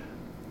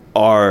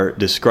are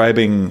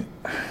describing.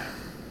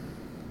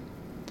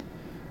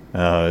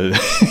 I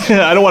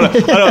don't want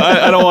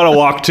to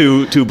walk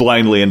too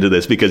blindly into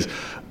this, because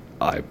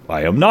I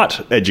am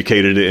not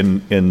educated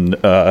in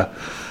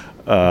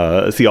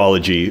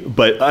theology,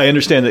 but I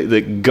understand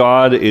that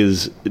God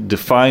is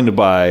defined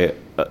by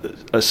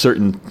a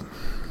certain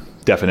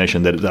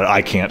definition that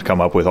I can't come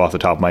up with off the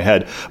top of my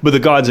head. But the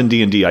gods in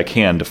D&D I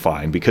can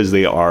define, because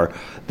they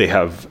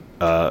have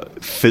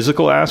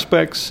physical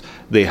aspects,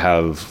 they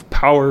have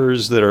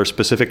powers that are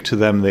specific to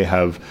them, they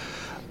have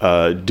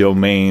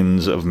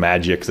domains of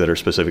magic that are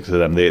specific to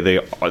them.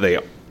 They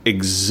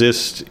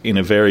exist in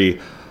a very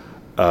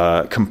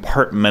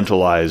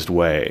compartmentalized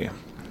way,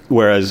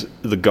 whereas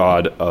the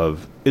God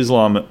of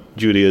Islam,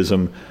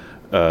 Judaism,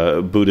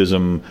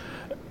 Buddhism,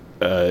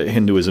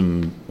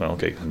 Hinduism,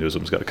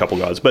 Hinduism's got a couple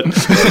gods, but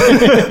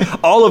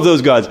all of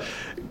those gods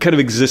kind of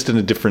exist in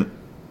a different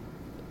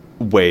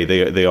way.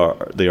 They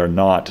are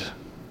not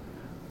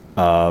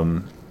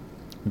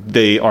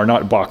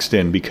boxed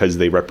in, because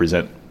they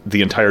represent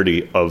the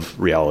entirety of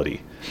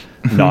reality,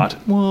 not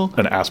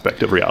an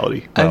aspect of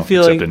reality. I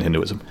feel except like in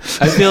Hinduism.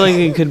 I feel like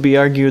it could be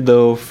argued,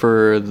 though,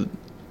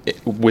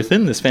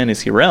 within this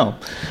fantasy realm,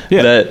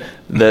 that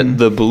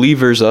the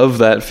believers of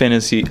that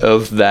fantasy,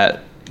 of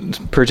that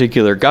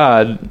particular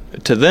god,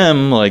 to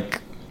them,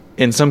 like,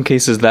 in some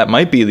cases that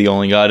might be the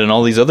only god, and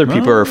all these other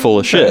people are full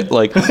of shit.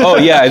 Like,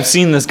 I've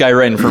seen this guy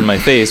right in front of my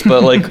face,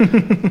 but like,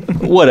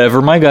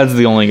 whatever, my god's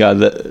the only god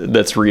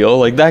that's real.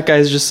 Like, that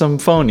guy's just some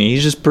phony.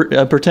 He's just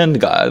a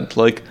pretend god.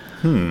 Like,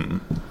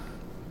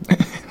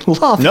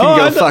 Loth can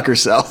go fuck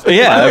herself.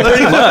 Yeah,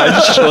 pretty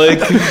much.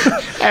 Like,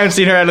 I haven't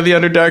seen her out of the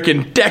Underdark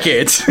in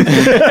decades.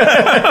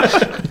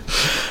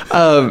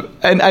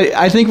 And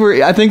I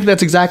think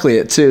that's exactly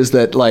it too. Is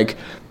that like,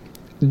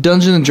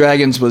 Dungeons and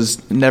Dragons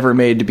was never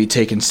made to be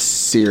taken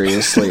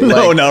seriously.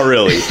 No, not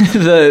really.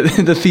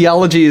 The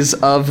theologies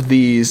of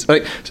these,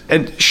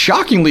 and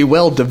shockingly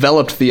well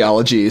developed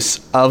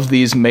theologies of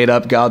these made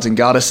up gods and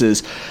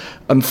goddesses,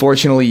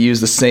 unfortunately use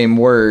the same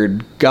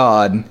word,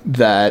 God,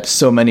 that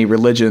so many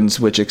religions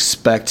which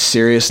expect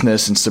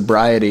seriousness and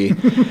sobriety,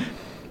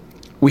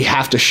 we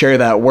have to share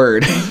that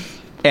word.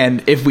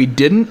 And if we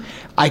didn't,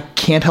 I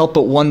can't help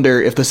but wonder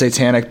if the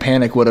Satanic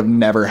Panic would have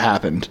never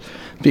happened.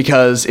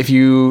 Because if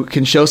you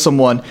can show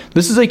someone,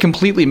 this is a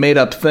completely made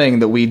up thing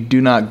that we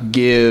do not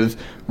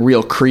give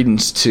real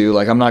credence to,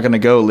 like, I'm not going to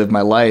go live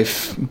my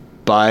life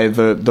by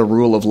the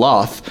rule of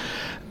Loth,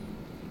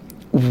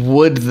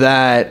 would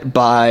that,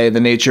 by the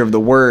nature of the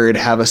word,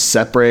 have a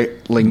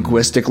separate,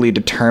 linguistically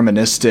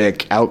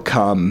deterministic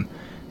outcome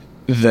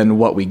than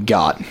what we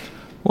got?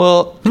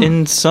 Well,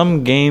 in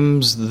some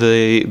games,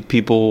 the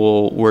people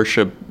will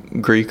worship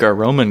Greek or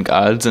Roman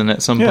gods, and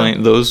at some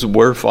point those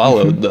were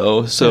followed,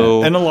 though.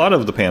 So, and a lot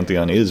of the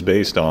pantheon is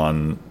based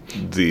on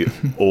the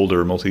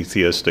older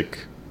multi-theistic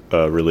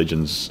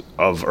religions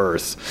of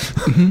Earth,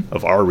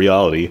 of our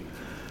reality.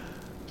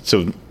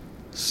 So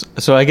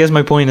I guess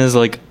my point is,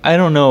 like, I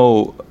don't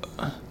know.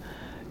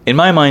 In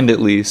my mind, at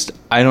least,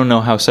 I don't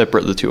know how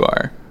separate the two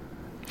are.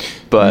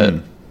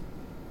 But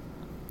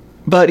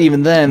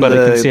even then, I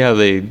can see how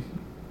they.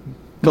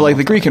 But like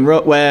the Greek and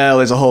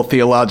there's a whole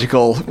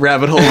theological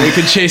rabbit hole we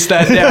could chase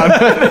that down.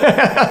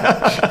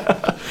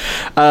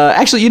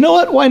 Actually, you know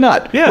what? Why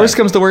not? Yeah. Worst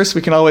comes to worst,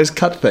 we can always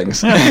cut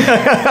things.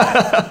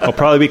 I'll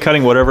probably be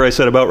cutting whatever I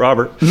said about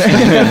Robert.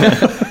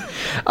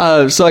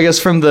 So I guess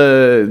from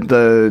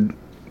the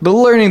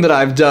learning that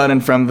I've done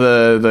and from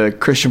the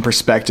Christian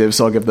perspective,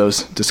 so I'll give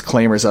those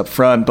disclaimers up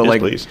front, but Yes,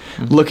 like please.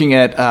 looking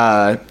at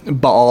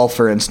Baal,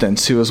 for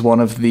instance, who was one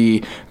of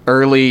the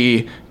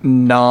early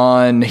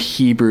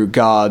non-Hebrew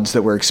gods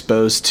that we're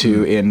exposed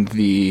to in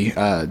the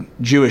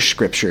Jewish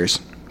scriptures,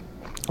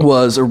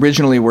 was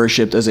originally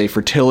worshipped as a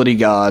fertility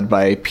god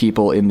by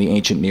people in the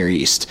ancient Near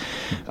East.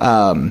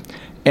 And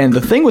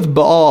the thing with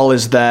Baal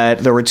is that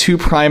there were two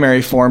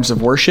primary forms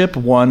of worship.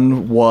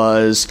 One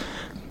was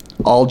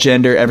all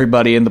gender,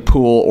 everybody in the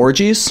pool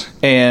orgies,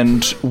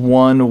 and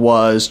one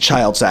was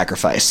child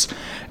sacrifice.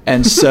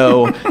 And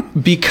so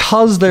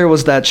because there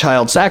was that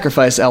child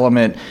sacrifice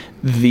element,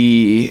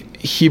 the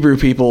Hebrew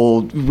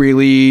people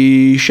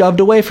really shoved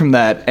away from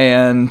that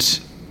and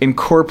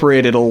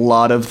incorporated a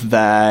lot of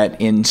that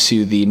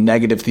into the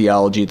negative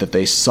theology that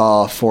they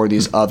saw for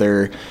these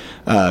other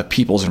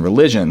peoples and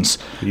religions.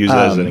 Use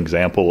that as an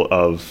example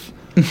of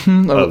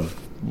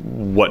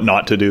what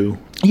not to do.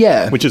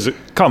 Yeah. Which is a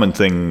common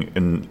thing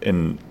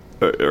in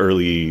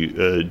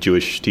early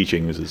Jewish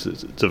teachings.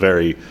 It's a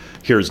very,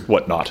 here's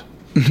what not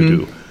to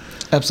do.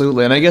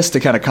 Absolutely. And I guess to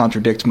kind of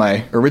contradict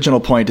my original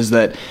point is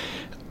that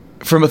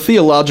from a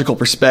theological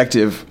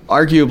perspective,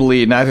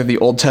 arguably neither the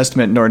Old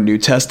Testament nor New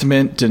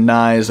Testament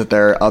denies that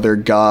there are other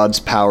gods,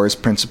 powers,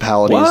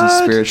 principalities, and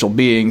What? spiritual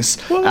beings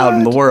out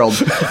in the world,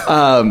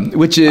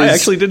 which is... I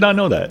actually did not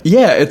know that.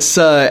 Yeah, it's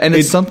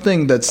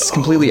something that's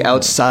completely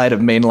outside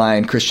of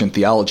mainline Christian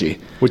theology.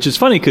 Which is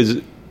funny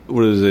because,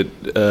 what is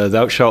it?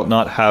 Thou shalt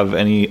not have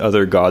any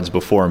other gods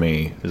before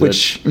me.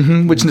 Which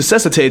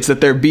necessitates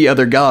that there be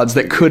other gods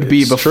that could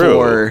be It's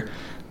before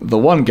the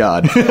one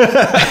God.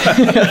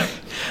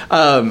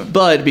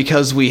 But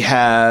because we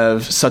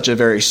have such a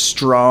very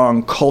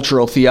strong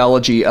cultural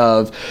theology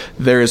of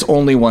there is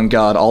only one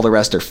God, all the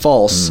rest are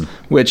false,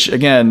 which,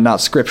 again, not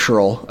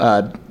scriptural,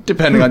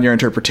 depending on your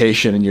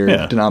interpretation and your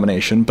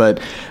denomination. But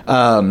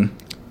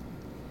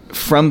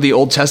from the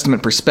Old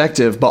Testament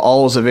perspective,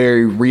 Baal is a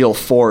very real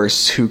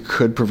force who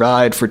could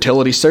provide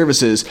fertility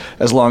services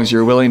as long as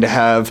you're willing to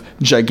have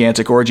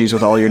gigantic orgies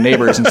with all your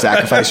neighbors and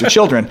sacrifice your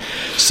children.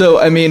 So,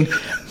 I mean...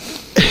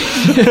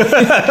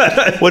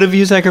 What if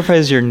you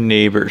sacrifice your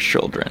neighbor's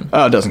children?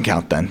 Oh, it doesn't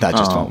count then. That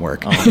just won't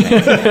work.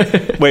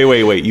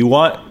 Wait. You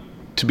want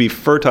to be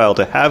fertile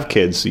to have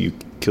kids, so you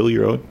kill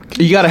your own?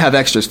 You got to have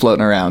extras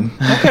floating around.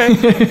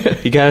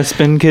 You gotta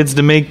spin kids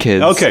to make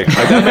kids. Okay,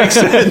 that makes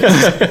sense.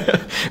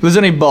 If there's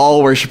any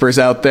Baal worshippers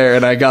out there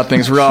and I got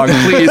things wrong,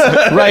 please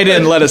write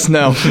in, let us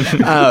know.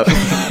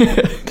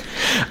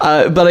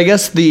 But I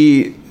guess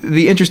the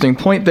interesting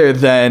point there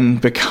then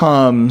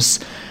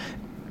becomes...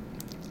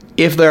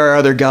 if there are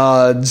other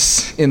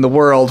gods in the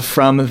world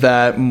from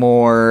that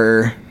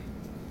more,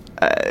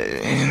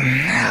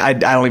 I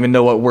don't even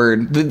know what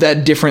word,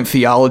 that different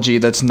theology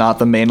that's not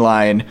the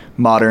mainline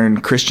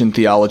modern Christian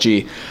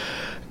theology,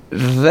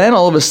 then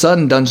all of a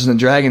sudden Dungeons &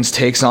 Dragons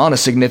takes on a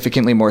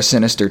significantly more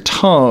sinister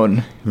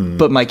tone.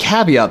 But my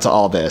caveat to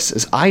all this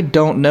is I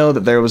don't know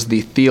that there was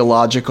the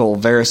theological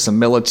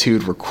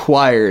verisimilitude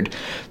required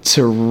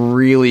to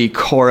really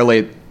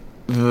correlate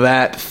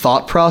that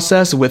thought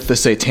process with the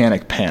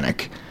satanic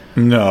panic.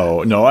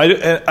 No,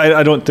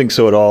 I don't think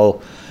so at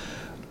all.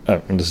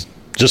 This is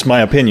just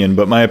my opinion,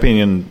 but my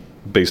opinion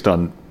based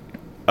on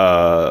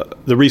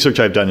the research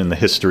I've done in the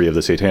history of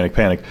the Satanic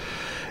Panic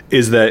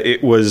is that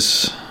it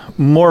was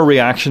more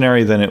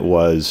reactionary than it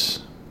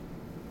was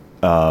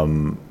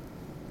well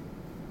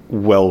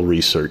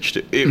researched.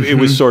 It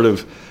was sort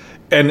of,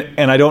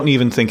 and I don't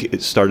even think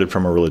it started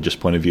from a religious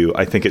point of view.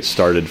 I think it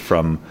started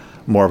from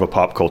more of a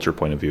pop culture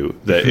point of view.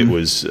 That it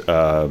was.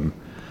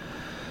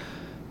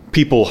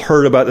 People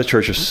heard about the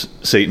Church of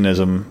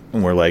Satanism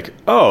and were like,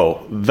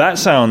 oh, that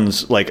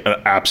sounds like an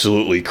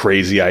absolutely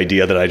crazy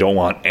idea that I don't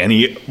want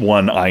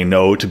anyone I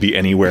know to be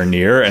anywhere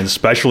near, and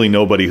especially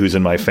nobody who's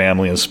in my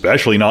family, and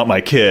especially not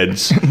my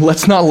kids.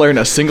 Let's not learn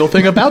a single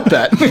thing about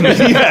that.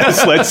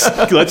 Yes,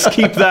 let's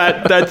keep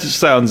that. That just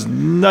sounds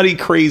nutty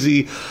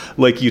crazy.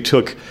 Like you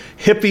took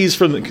hippies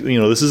from,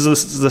 this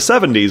is the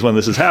 70s when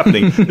this is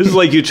happening. This is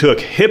like you took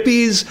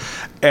hippies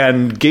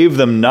and gave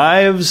them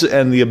knives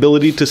and the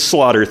ability to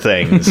slaughter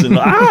things. And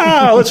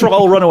let's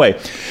all run away.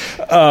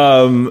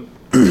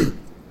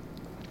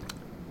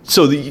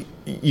 So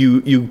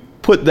you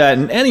put that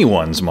in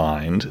anyone's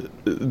mind,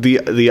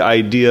 the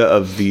idea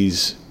of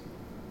these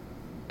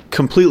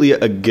completely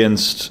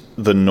against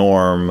the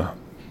norm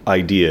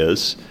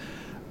ideas,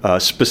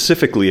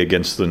 specifically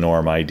against the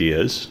norm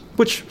ideas,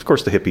 which, of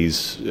course, the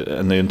hippies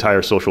and the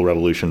entire social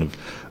revolution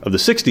of the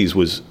 60s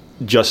was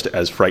just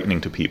as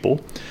frightening to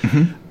people.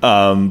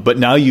 But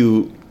now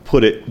you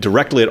put it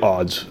directly at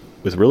odds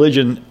with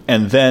religion,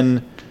 and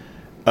then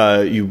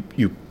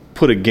you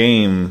put a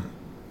game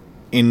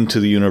into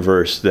the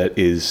universe that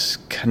is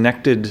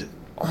connected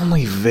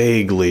only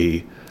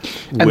vaguely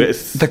And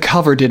with the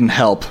cover didn't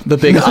help. The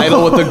big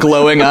idol with the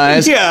glowing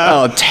eyes. Yeah.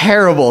 Oh,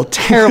 terrible,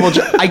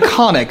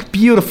 iconic,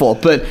 beautiful,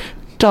 but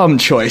dumb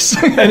choice.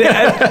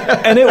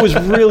 and it was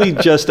really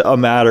just a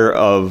matter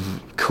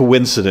of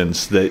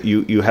coincidence that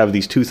you have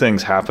these two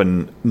things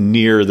happen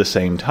near the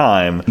same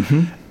time,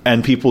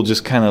 and people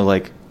just kind of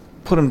like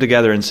put them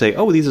together and say,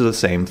 oh, these are the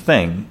same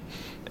thing.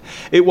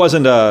 It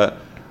wasn't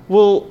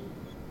well,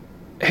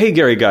 hey,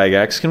 Gary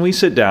Gygax, can we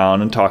sit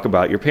down and talk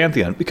about your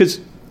Pantheon? Because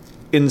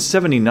in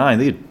 79,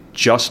 they had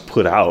just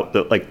put out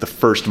the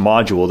first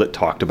module that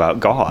talked about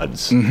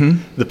gods.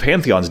 The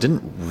Pantheons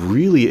didn't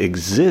really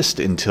exist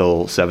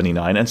until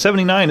 79, and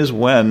 79 is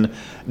when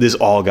this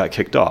all got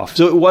kicked off.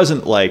 So it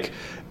wasn't like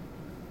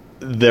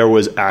there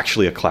was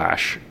actually a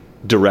clash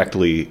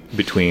directly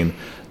between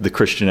the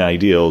Christian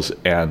ideals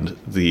and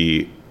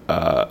the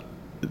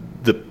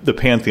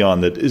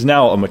Pantheon that is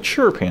now a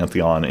mature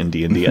Pantheon in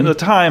D&D. And at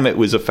the time, it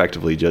was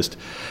effectively just,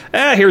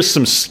 here's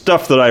some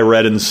stuff that I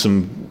read in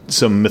some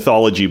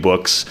mythology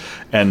books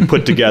and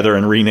put together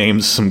and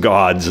renamed some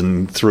gods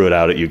and threw it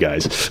out at you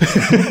guys.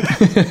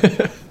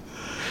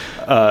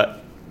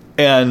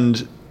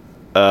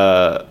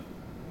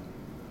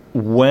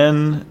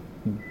 When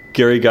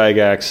Gary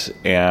Gygax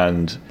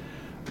and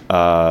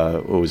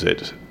what was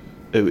it?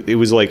 It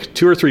was like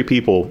 2 or 3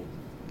 people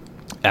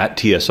at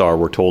TSR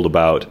were told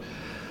about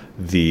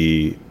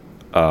the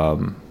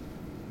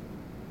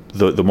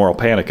moral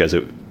panic as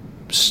it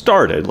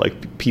started,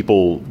 like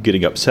people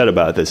getting upset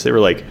about this. They were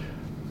like,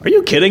 are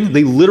you kidding?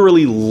 They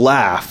literally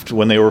laughed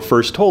when they were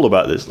first told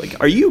about this. Like,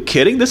 are you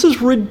kidding? This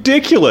is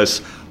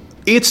ridiculous.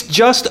 It's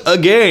just a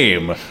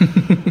game.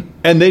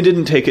 And they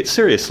didn't take it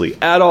seriously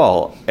at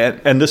all.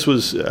 And this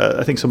was,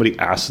 I think somebody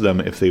asked them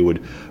if they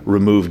would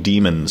remove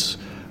demons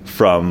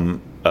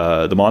from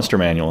the monster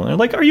manual. And they're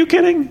like, are you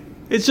kidding?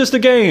 It's just a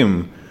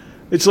game.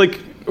 It's like,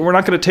 we're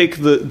not going to take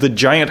the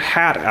giant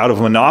hat out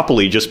of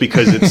Monopoly just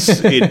because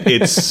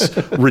it's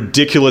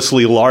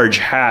ridiculously large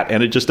hat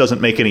and it just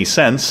doesn't make any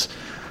sense.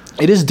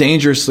 It is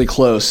dangerously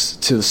close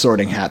to the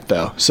Sorting Hat,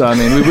 though. So, I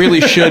mean, we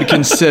really should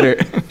consider...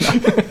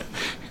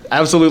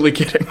 Absolutely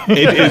kidding.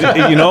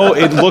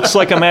 It looks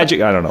like a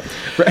magic... I don't know.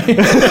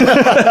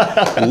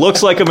 Right?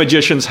 Looks like a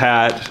magician's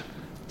hat.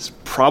 It's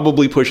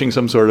probably pushing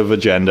some sort of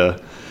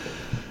agenda.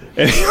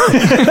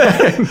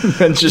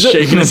 And just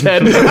shaking his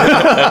head.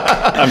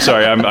 I'm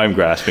sorry, I'm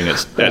grasping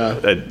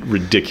at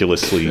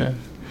ridiculously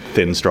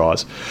thin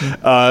straws.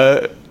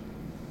 But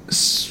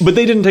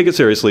they didn't take it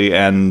seriously,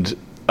 and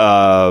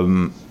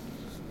I'm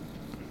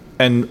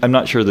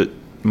not sure that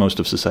most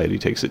of society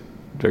takes it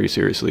very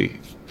seriously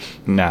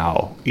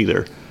now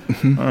either. I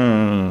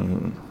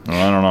don't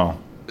know.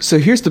 So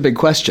here's the big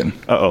question.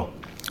 Uh-oh.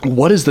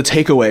 What is the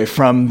takeaway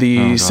from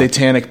the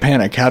satanic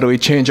panic? How do we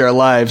change our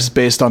lives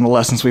based on the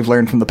lessons we've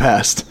learned from the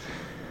past?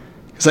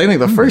 Because I think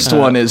the first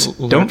one is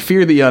don't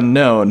fear the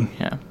unknown.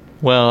 Yeah.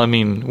 Well, I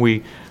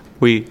mean,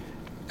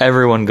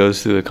 everyone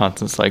goes through the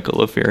constant cycle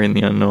of fearing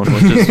the unknown,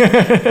 which is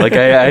like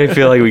I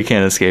feel like we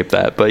can't escape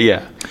that. But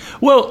yeah.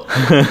 Well,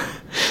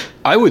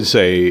 I would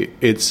say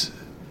it's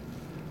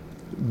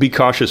be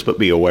cautious but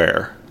be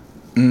aware.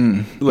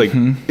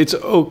 It's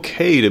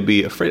okay to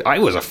be afraid. I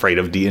was afraid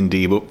of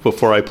D&D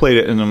before I played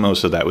it, and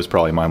most of that was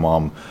probably my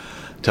mom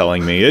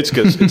telling me it's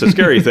a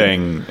scary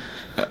thing.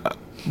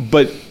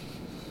 But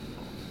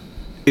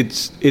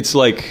it's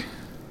like,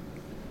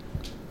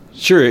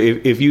 sure,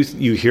 if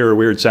you hear a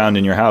weird sound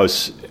in your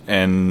house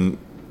and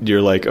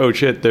you're like, oh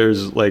shit,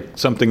 there's like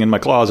something in my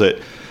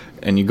closet,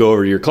 and you go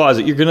over to your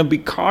closet, you're going to be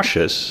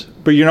cautious,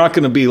 but you're not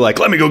going to be like,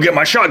 let me go get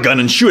my shotgun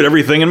and shoot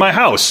everything in my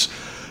house.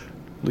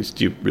 At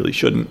least you really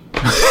shouldn't.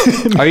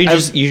 Or you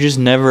just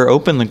never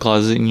open the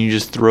closet and you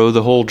just throw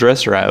the whole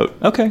dresser out.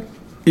 Okay.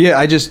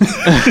 Yeah, do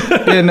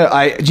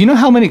you know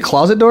how many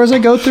closet doors I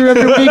go through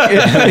every week?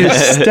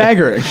 It's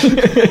staggering.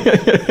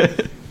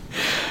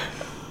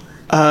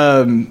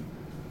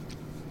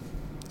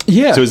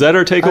 Yeah. So is that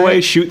our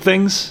takeaway? Shoot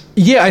things?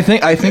 Yeah, I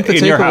think the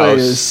in your takeaway house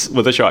is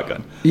with a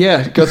shotgun.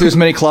 Yeah, go through as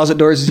many closet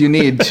doors as you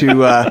need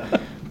to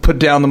put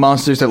down the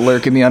monsters that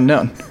lurk in the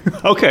unknown.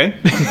 Okay.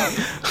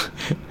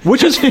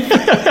 Which is,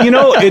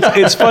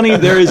 it's funny.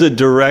 There is a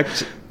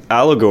direct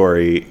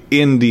allegory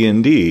in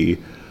D&D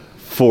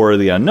for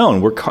the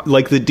unknown.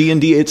 Like the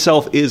D&D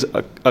itself is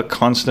a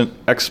constant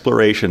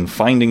exploration,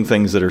 finding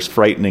things that are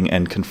frightening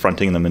and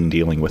confronting them and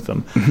dealing with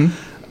them.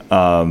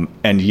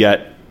 And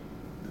yet,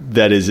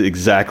 that is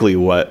exactly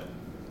what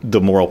the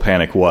moral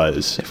panic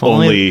was. If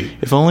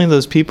only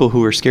those people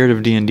who were scared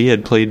of D&D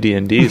had played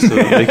D&D, so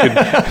that they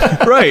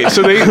could. Right.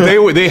 So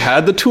they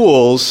had the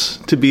tools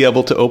to be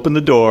able to open the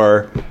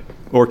door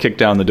or kick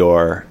down the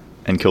door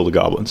and kill the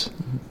goblins.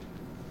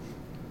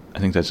 I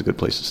think that's a good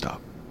place to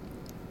stop.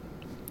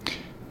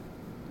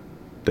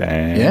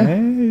 Yeah.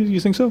 You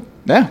think so?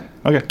 Yeah.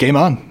 Okay. Game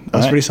on. That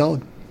was pretty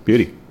solid.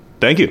 Beauty.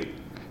 Thank you.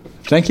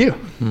 Thank you.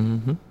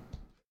 Mm-hmm.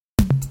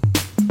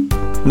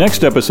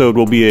 Next episode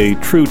will be a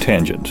true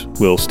tangent.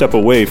 We'll step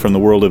away from the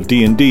world of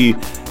D&D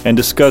and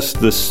discuss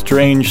the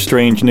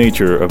strange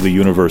nature of the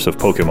universe of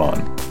Pokemon.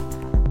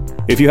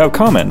 If you have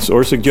comments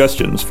or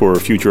suggestions for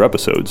future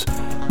episodes,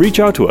 reach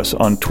out to us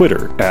on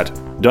Twitter at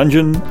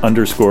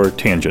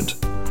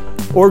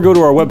dungeon_tangent, or go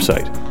to our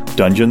website,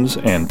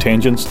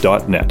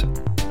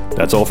 dungeonsandtangents.net.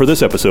 That's all for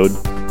this episode.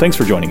 Thanks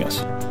for joining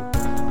us.